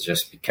debt,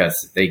 just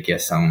because they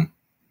get some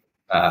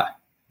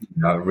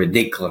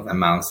ridiculous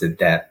amounts of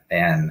debt,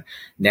 and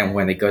then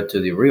when they go to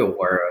the real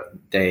world,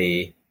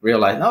 they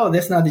realize, oh,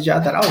 that's not the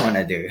job that I want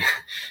to do,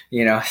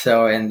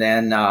 So and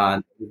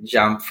then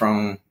jump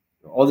from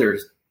other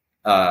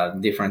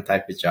different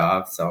type of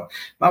jobs. So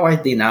my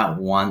wife did not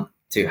want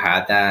to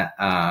have that.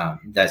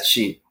 That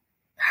she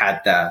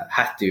had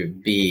to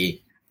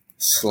be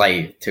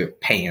slave to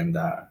paying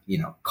the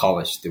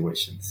college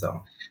tuition.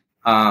 So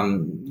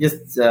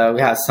just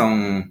we have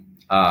some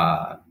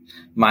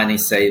money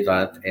saved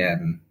up,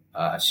 and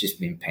she's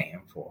been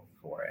paying for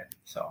it.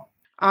 So.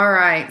 All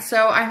right.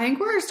 So I think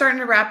we're starting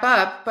to wrap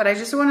up, but I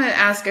just want to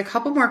ask a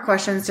couple more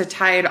questions to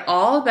tie it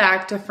all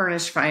back to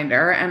Furnished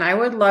Finder. And I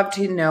would love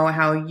to know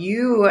how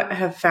you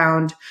have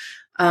found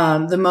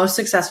the most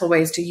successful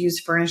ways to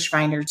use Furnished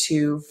Finder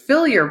to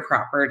fill your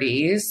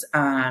properties.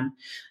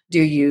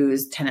 Do you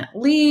use tenant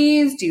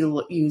leads? Do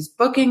you use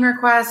booking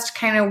requests?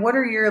 Kind of what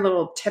are your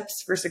little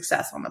tips for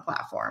success on the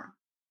platform?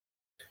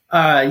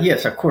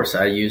 Yes, of course.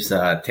 I use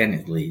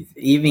tenant leads,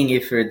 even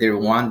if they're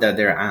one that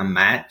they're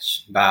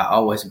unmatched. But I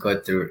always go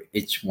through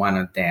each one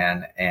of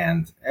them,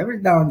 and every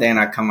now and then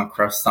I come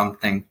across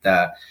something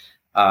that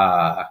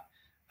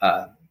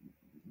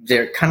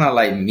they're kind of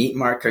like meet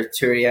my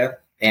criteria.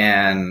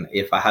 And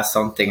if I have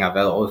something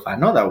available, if I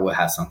know that we'll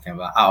have something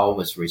available, I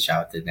always reach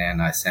out to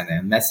them. I send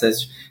a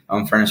message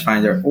on Furnished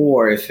Finder,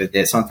 or if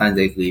sometimes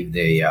they leave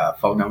the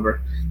phone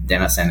number,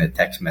 then I send a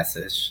text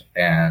message,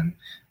 and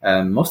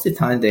most of the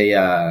time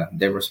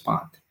they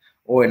respond.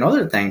 Or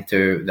another thing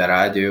too that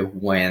I do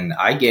when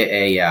I get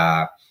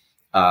a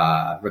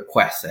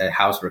request, a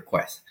house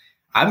request,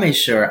 I make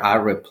sure I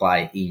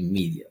reply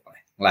immediately.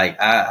 Like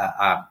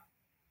like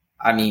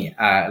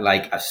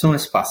as soon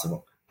as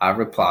possible, I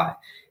reply.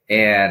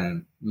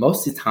 And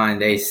most of the time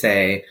they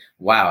say,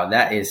 wow,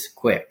 that is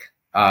quick.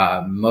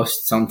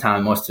 Most of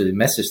the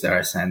message that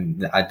I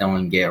send, I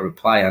don't get a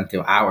reply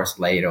until hours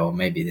later or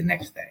maybe the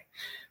next day.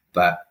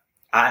 But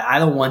I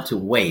don't want to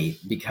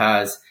wait,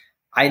 because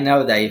I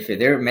know that if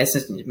they're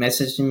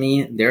messaging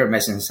me, they're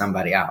messaging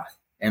somebody else.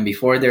 And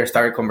before they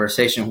start a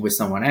conversation with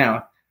someone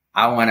else,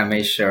 I want to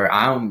make sure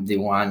I'm the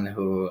one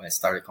who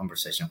started a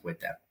conversation with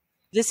them.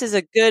 This is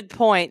a good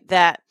point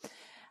that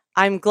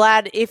I'm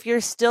glad if you're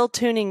still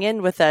tuning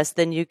in with us,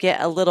 then you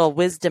get a little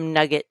wisdom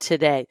nugget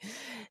today.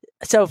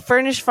 So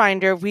Furnished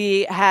Finder,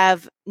 we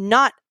have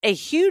not a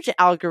huge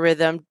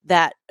algorithm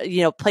that,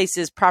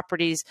 places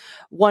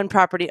one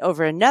property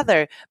over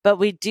another, but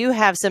we do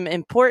have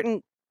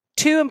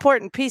two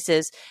important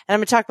pieces. And I'm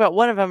going to talk about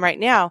one of them right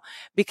now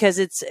because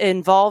it's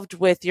involved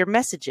with your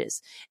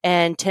messages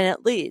and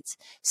tenant leads.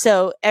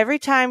 So every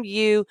time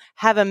you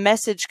have a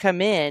message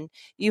come in,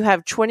 you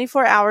have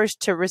 24 hours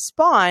to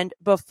respond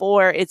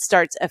before it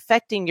starts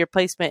affecting your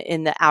placement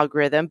in the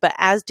algorithm. But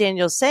as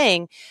Daniel's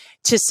saying,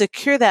 to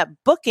secure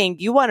that booking,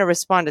 you want to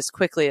respond as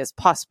quickly as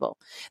possible.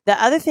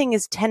 The other thing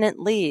is tenant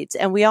leads.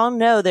 And we all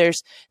know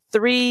there's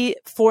 3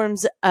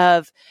 forms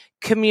of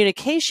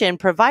communication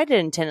provided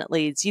in tenant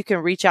leads. You can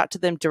reach out to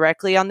them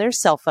directly on their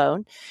cell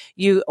phone,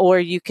 or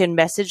you can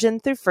message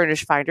them through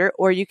Furnished Finder,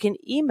 or you can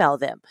email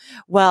them.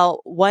 Well,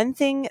 one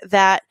thing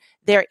that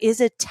there is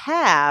a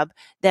tab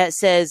that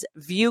says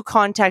view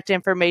contact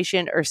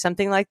information or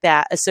something like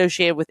that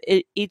associated with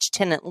each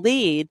tenant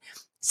lead.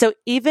 So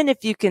even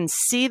if you can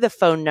see the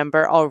phone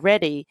number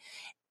already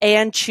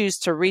and choose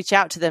to reach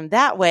out to them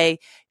that way,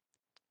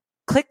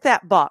 click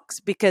that box,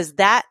 because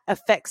that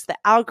affects the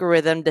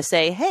algorithm to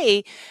say,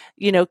 hey,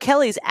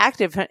 Kelly's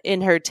active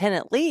in her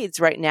tenant leads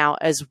right now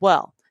as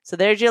well. So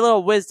there's your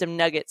little wisdom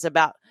nuggets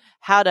about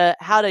how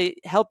to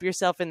help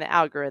yourself in the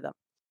algorithm.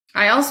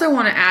 I also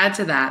want to add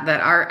to that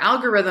our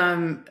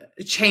algorithm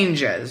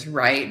changes,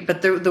 right?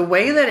 But the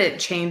way that it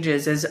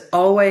changes is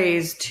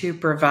always to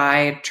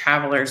provide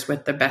travelers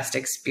with the best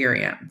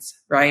experience,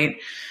 right?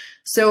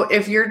 So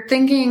if you're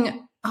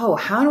thinking, oh,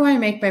 how do I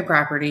make my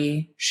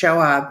property show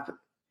up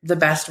the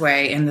best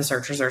way in the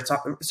search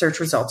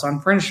results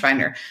on Furnished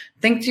Finder?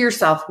 Think to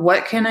yourself,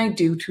 what can I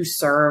do to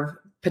serve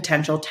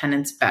potential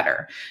tenants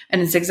better?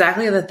 And it's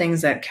exactly the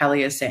things that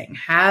Kelly is saying.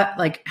 Have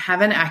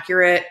an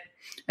accurate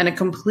and a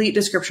complete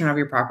description of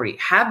your property.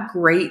 Have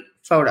great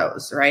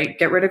photos, right?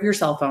 Get rid of your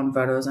cell phone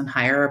photos and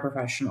hire a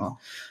professional.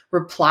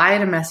 Reply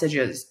to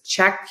messages.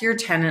 Check your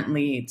tenant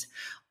leads.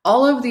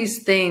 All of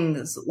these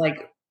things,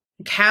 like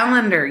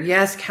calendar.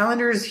 Yes,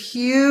 calendar is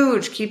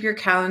huge. Keep your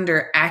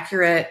calendar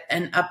accurate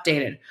and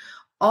updated.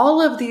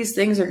 all of these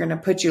things are going to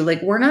put you,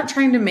 like, we're not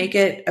trying to make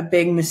it a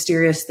big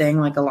mysterious thing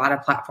like a lot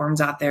of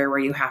platforms out there where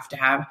you have to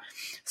have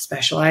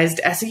specialized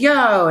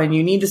SEO and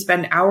you need to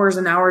spend hours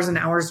and hours and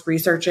hours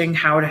researching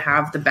how to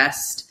have the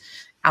best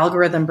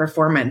algorithm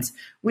performance.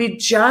 We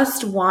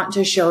just want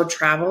to show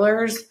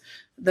travelers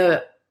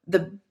the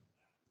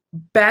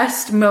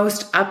best,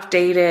 most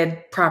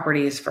updated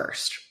properties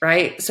first,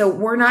 right? So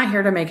we're not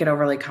here to make it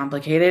overly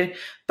complicated,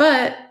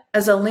 but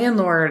as a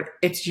landlord,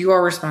 it's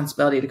your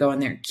responsibility to go in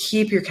there,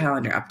 keep your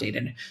calendar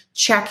updated,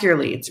 check your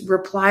leads,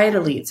 reply to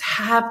leads,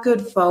 have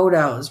good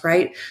photos,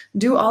 right?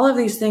 Do all of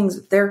these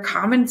things. They're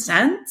common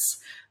sense,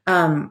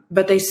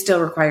 but they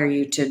still require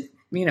you to,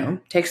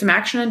 take some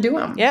action and do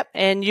them. Yep.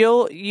 And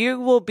you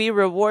will be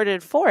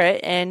rewarded for it,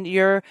 and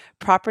your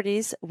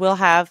properties will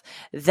have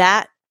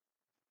that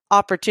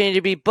opportunity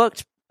to be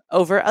booked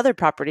over other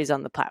properties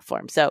on the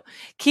platform. So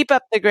keep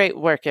up the great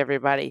work,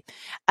 everybody.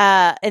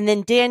 And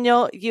then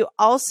Daniel, you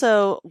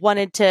also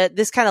wanted to,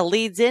 this kind of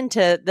leads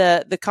into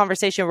the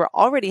conversation we're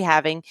already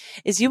having,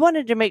 is you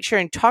wanted to make sure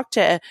and talk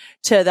to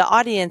the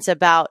audience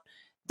about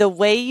the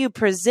way you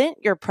present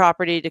your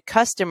property to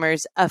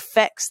customers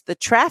affects the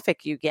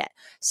traffic you get.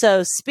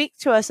 So speak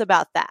to us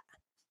about that.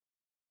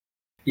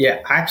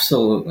 Yeah,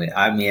 absolutely.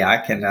 I mean, I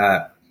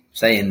cannot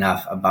say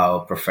enough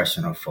about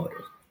professional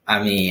photos.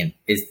 I mean,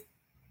 it's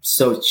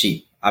so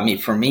cheap. I mean,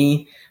 for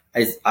me,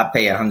 I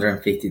pay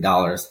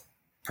 $150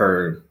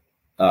 per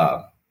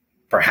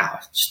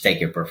house to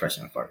take a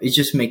professional photo. It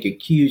just makes a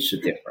huge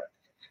difference.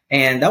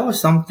 And that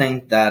was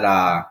something that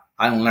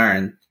I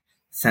learned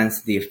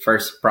since the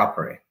first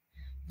property,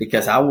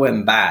 because I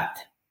went back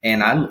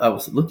and I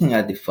was looking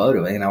at the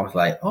photo and I was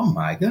like, oh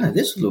my goodness,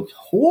 this looks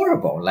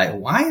horrible. Like,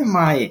 why am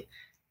I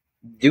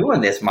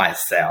doing this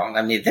myself?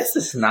 I mean, this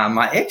is not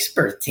my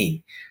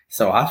expertise.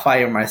 So I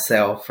fired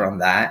myself from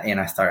that and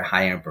I started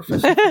hiring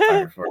professional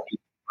photographers for each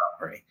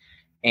property.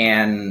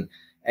 And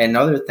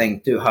another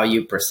thing too, how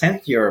you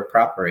present your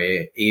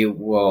property, it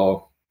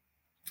will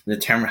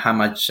determine how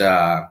much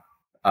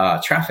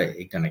traffic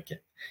you're going to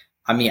get.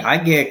 I mean, I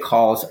get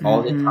calls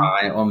all the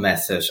time or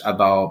message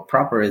about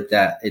property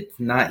that it's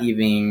not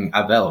even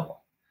available.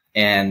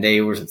 And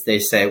they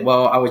say,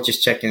 well, I was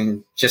just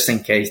checking just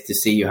in case to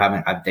see you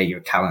haven't updated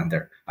your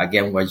calendar.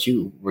 Again, where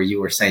you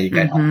were saying you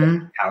got to update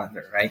your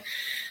calendar, right?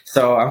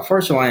 So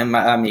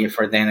unfortunately,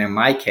 for then in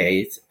my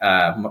case,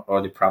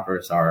 all the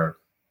properties are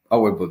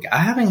overbooked. I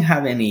haven't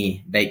had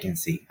any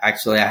vacancy.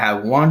 Actually, I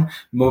have one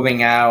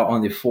moving out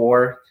on the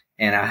 4th,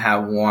 and I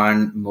have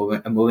one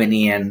moving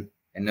in,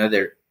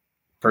 another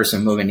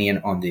person moving in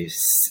on the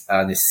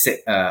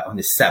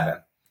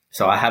 7th.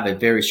 So I have a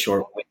very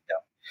short window.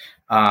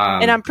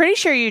 And I'm pretty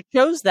sure you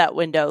chose that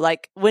window.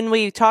 Like when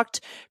we talked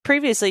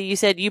previously, you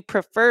said you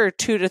prefer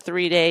 2 to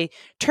 3 day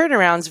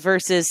turnarounds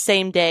versus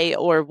same day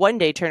or 1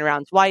 day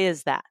turnarounds. Why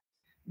is that?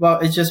 Well,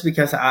 it's just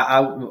because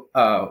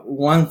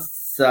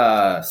once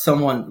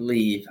someone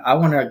leaves, I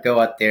want to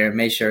go out there and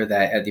make sure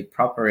that the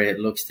property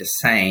looks the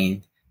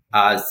same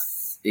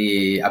as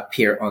it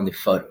appear on the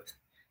photos.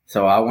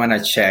 So I want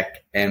to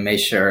check and make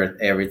sure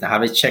everything. I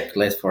have a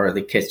checklist for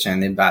the kitchen,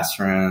 the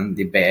bathroom,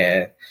 the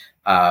bed,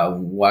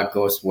 what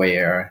goes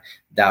where.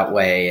 That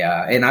way,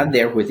 and I'm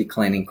there with the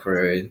cleaning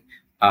crew,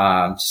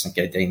 just in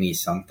case they need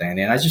something.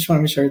 And I just want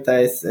to make sure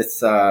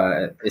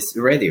that it's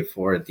ready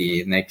for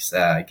the next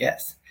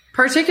guest.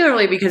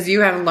 Particularly because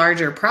you have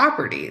larger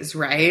properties,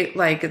 right?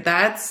 Like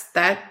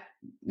that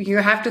you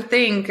have to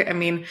think, I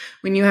mean,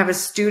 when you have a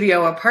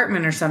studio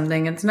apartment or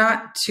something, it's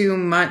not too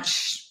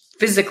much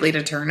physically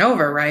to turn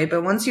over, right?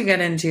 But once you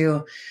get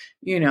into,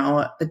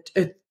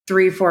 a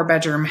 3-4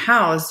 bedroom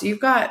house, you've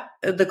got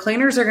the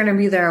cleaners are going to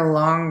be there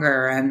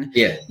longer, and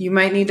you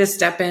might need to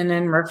step in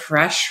and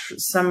refresh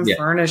some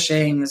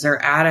furnishings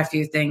or add a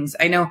few things.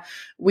 I know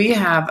we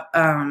have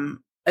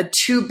a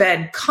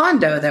 2-bed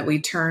condo that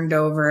we turned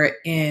over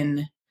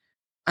in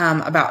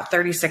about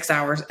 36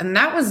 hours, and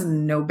that was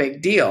no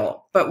big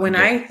deal. But when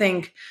I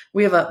think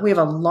we have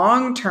a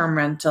long-term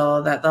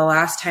rental that the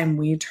last time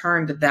we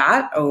turned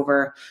that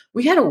over,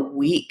 we had a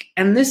week,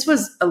 and this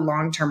was a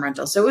long-term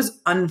rental, so it was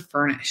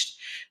unfurnished.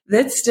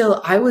 That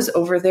still, I was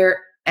over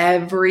there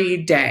every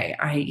day.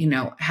 I,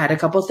 had a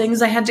couple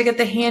things I had to get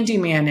the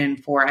handyman in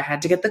for. I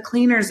had to get the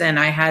cleaners in.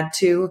 I had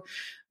to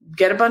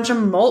get a bunch of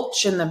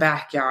mulch in the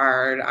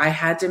backyard. I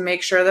had to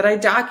make sure that I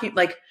document,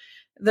 like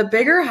the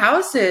bigger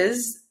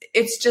houses,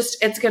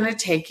 it's going to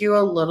take you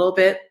a little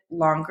bit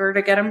longer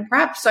to get them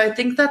prepped. So I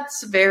think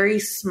that's very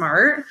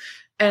smart.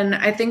 And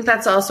I think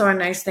that's also a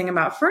nice thing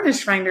about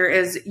Furnished Finder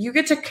is you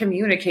get to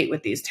communicate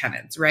with these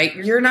tenants, right?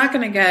 You're not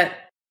going to get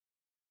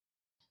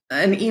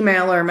an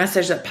email or a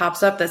message that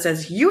pops up that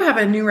says you have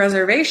a new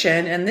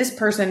reservation and this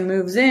person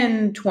moves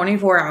in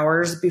 24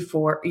 hours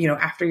before,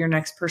 after your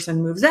next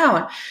person moves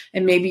out.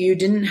 And maybe you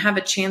didn't have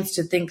a chance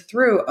to think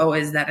through, oh,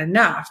 is that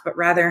enough? But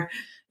rather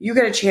you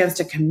get a chance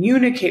to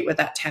communicate with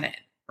that tenant,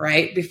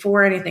 right?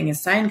 Before anything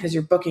is signed, because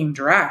you're booking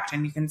direct,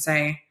 and you can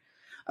say,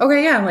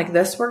 okay, yeah, like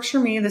this works for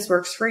me, this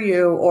works for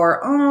you, or,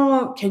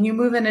 oh, can you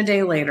move in a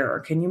day later?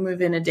 Or can you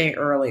move in a day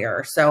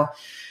earlier? So,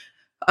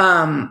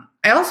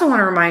 I also want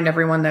to remind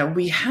everyone that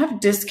we have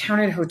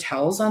discounted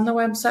hotels on the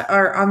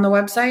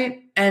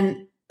website,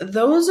 and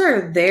those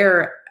are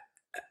there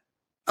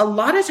a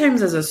lot of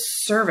times as a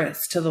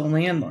service to the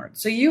landlord.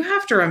 So you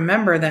have to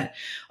remember that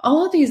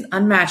all of these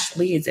unmatched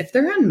leads, if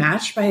they're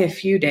unmatched by a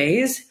few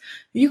days,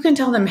 you can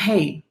tell them,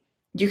 hey,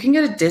 you can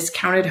get a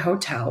discounted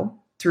hotel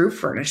through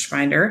Furnished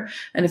Finder.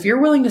 And if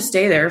you're willing to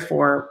stay there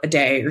for a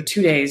day or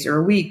 2 days or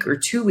a week or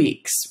 2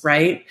 weeks,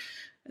 right,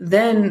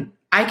 then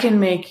I can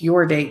make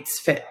your dates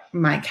fit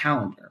my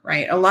calendar,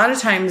 right? A lot of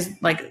times,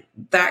 like,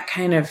 that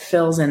kind of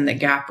fills in the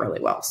gap really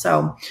well.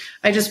 So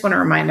I just want to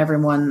remind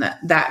everyone that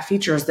that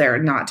feature is there,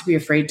 not to be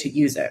afraid to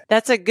use it.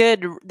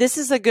 This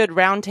is a good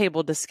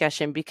roundtable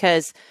discussion,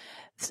 because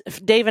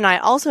Dave and I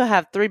also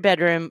have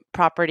 3-bedroom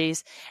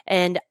properties,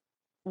 and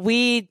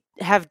we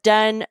have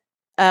done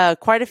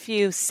quite a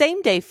few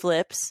same-day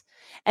flips,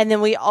 and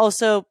then we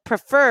also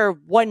prefer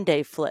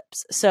one-day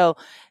flips. So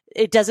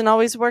it doesn't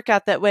always work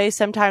out that way.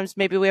 Sometimes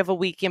maybe we have a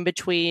week in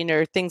between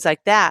or things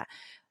like that.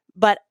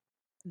 But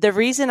the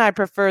reason I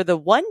prefer the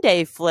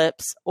one-day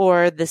flips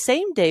or the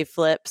same-day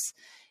flips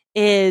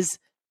is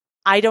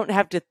I don't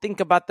have to think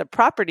about the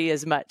property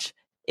as much.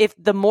 If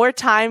the more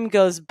time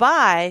goes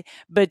by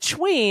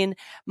between,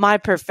 my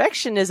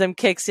perfectionism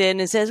kicks in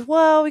and says,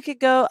 well,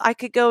 I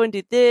could go and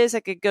do this.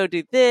 I could go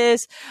do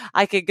this.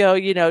 I could go,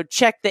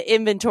 check the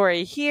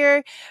inventory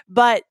here.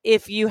 But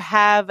if you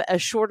have a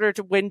shorter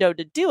window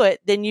to do it,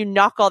 then you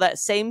knock all that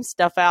same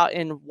stuff out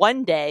in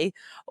one day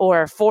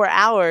or 4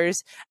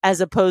 hours,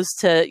 as opposed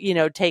to,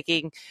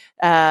 taking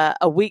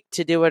a week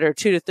to do it or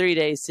 2 to 3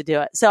 days to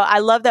do it. So I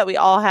love that we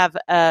all have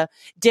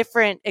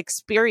different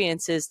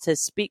experiences to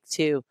speak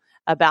to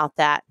about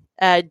that.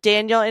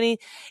 Daniel,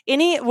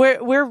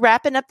 we're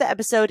wrapping up the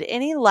episode.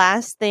 Any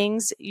last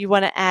things you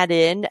want to add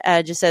in,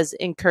 just as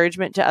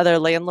encouragement to other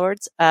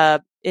landlords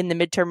in the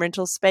midterm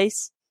rental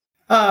space?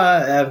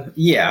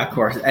 Yeah, of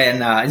course.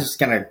 And I'm just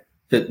going to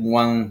put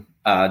one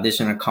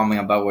additional comment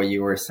about what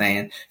you were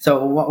saying.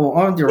 So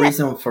one of the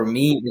reasons for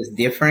me is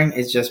different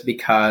is just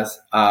because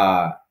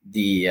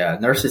the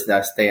nurses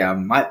that stay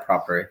on my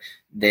property,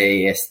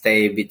 they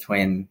stay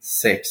between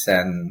 6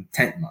 and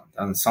 10 months.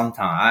 And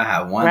sometimes I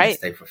have one that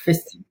stay for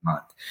 15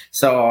 months.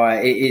 So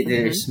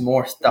there's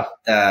more stuff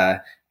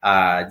that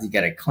you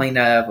got to clean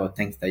up or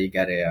things that you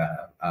got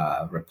to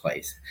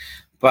replace.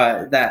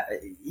 But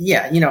midterm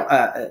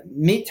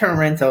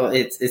rental,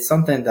 it's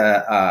something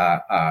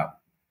that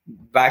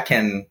back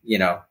in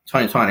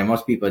 2020,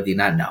 most people did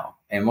not know,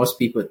 and most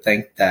people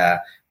think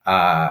that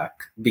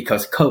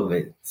because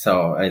COVID,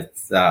 so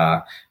it's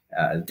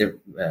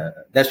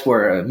that's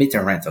where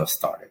midterm rental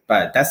started.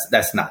 But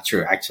that's not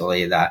true.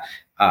 Actually, that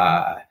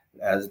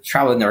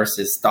travel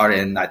nurses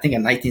started I think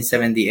in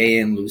 1978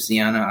 in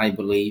Louisiana, I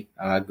believe.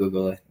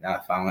 Google it. I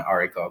found an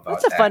article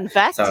about that. That's a fun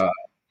fact. So.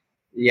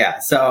 Yeah,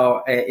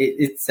 so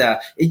it's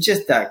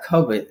just that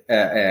COVID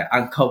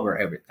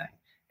uncovered everything.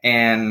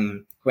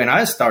 And when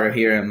I started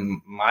here in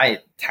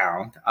my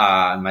town,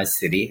 my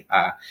city,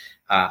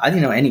 I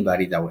didn't know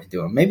anybody that was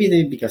doing.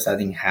 Maybe because I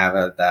didn't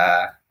have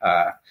that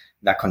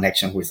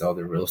connection with all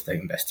the real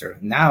estate investors.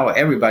 Now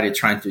everybody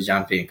trying to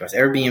jump in because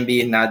Airbnb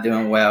is not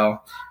doing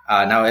well.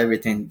 Now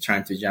everything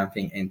trying to jump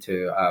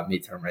into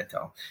midterm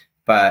rental,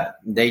 but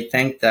they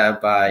think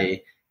that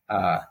by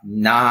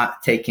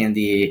not taking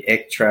the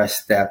extra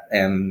step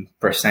and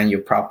present your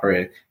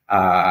property,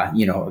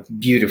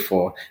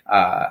 beautiful,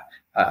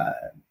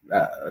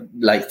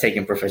 like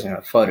taking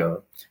professional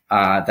photo,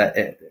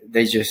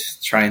 they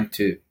just trying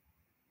to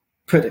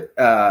put it,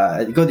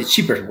 go the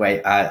cheapest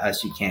way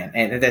as you can.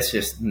 And that's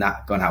just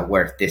not going to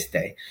work this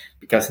day,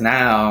 because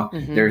now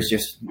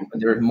there's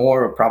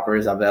more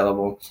properties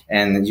available,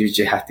 and you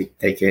just have to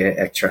take an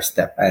extra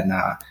step and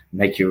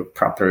make your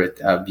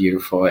property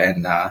beautiful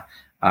and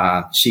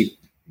cheap.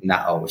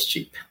 Not always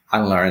cheap. I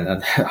learned that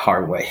the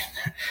hard way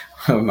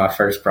with my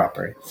first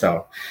property.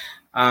 So,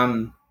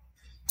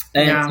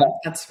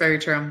 that's very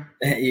true.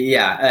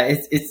 Yeah,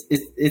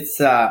 it's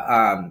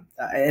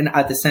and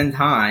at the same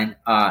time,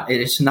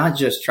 it is not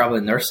just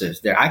traveling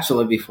nurses. There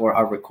actually, before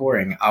our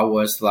recording, I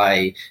was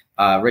like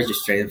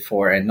registered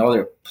for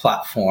another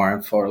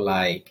platform for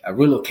like a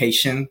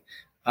relocation,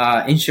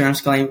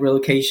 insurance claim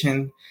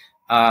relocation.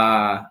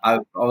 I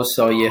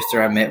also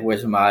yesterday I met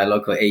with my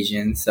local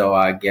agent, so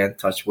I get in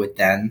touch with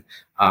them.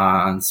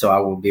 So I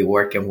will be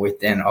working with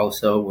them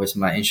also with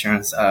my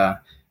insurance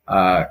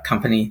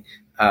company.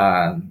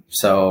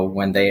 So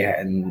when they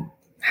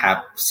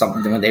have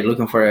something, when they're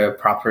looking for a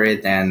property,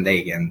 then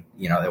they can,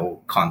 they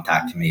will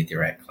contact me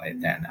directly.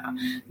 Then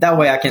that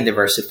way I can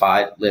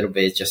diversify a little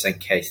bit, just in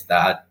case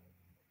that,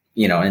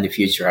 in the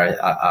future,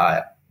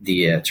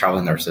 the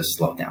travel nurses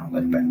slow down a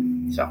little bit.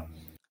 So.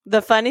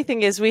 The funny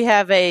thing is we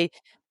have a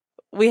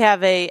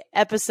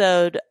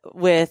episode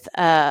with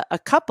a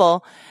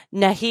couple,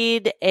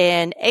 Nahid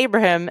and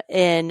Abraham,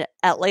 in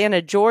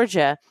Atlanta,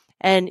 Georgia.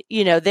 And,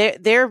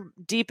 they're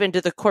deep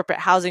into the corporate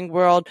housing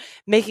world,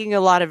 making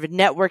a lot of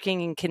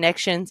networking and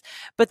connections.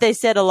 But they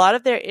said a lot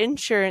of their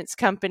insurance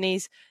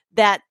companies,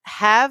 that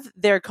have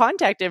their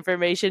contact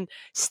information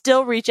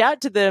still reach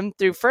out to them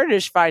through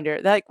Furnished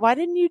Finder. They're like, why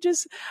didn't you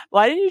just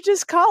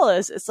call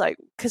us? It's like,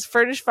 because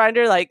Furnished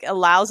Finder like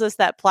allows us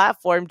that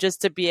platform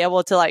just to be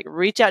able to like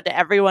reach out to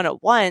everyone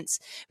at once,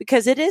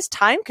 because it is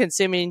time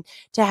consuming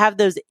to have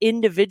those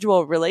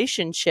individual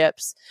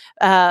relationships,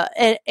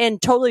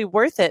 and totally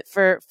worth it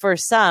for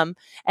some,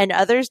 and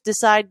others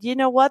decide, you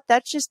know what,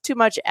 that's just too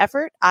much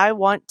effort. I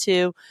want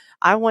to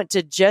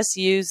just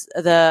use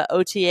the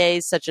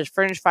OTAs such as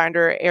Furnished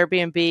Finder,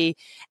 Airbnb,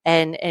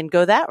 and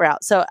go that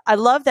route. So I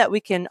love that we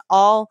can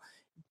all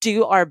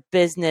do our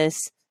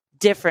business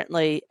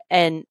differently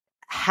and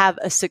have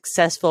a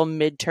successful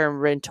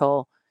midterm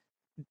rental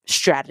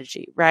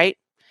strategy, right?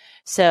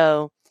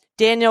 So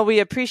Daniel, we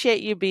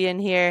appreciate you being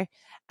here.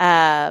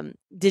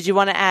 Did you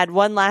want to add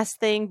one last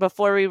thing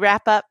before we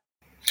wrap up?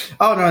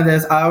 Oh, no,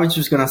 I was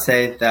just going to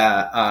say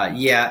that,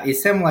 yeah, it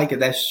seems like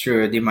that's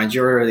true. The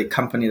majority of the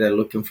company that are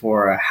looking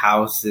for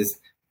houses,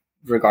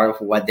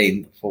 regardless of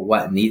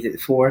what needed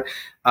for,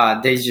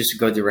 they just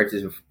go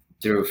directly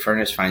through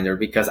Furnished Finder,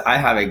 because I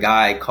have a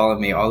guy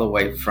calling me all the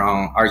way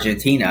from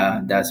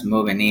Argentina that's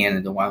moving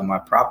in to one of my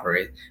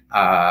property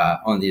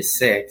on the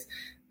 6th,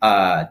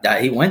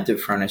 that he went to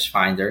Furnished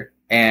Finder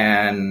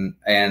and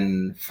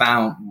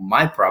found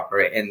my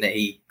property, and then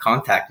he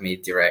contacted me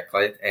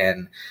directly.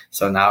 And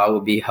so now I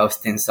will be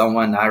hosting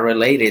someone not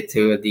related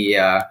to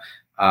the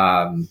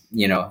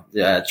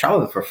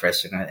travel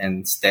professional, and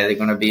instead they're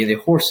going to be in the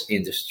horse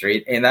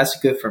industry. And that's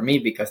good for me,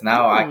 because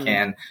now I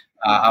can,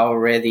 I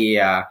already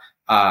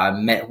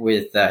met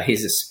with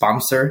his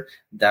sponsor,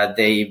 that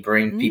they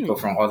bring people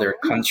from other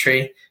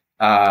country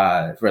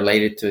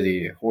related to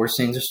the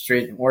horse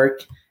industry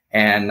work.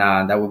 And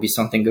that would be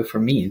something good for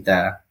me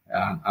that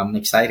I'm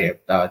excited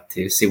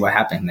to see what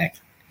happens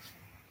next.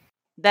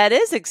 That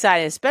is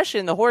exciting,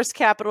 especially in the horse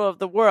capital of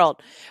the world.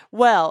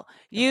 Well,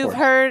 you've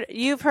heard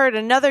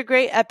another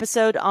great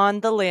episode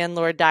on the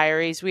Landlord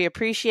Diaries. We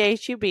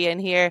appreciate you being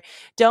here.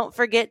 Don't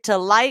forget to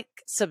like,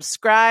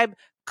 subscribe,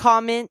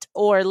 comment,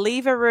 or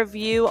leave a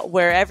review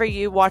wherever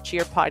you watch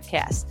your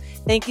podcast.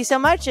 Thank you so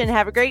much, and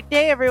have a great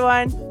day,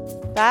 everyone.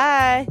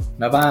 Bye.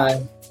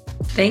 Bye-bye.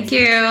 Thank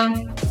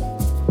you.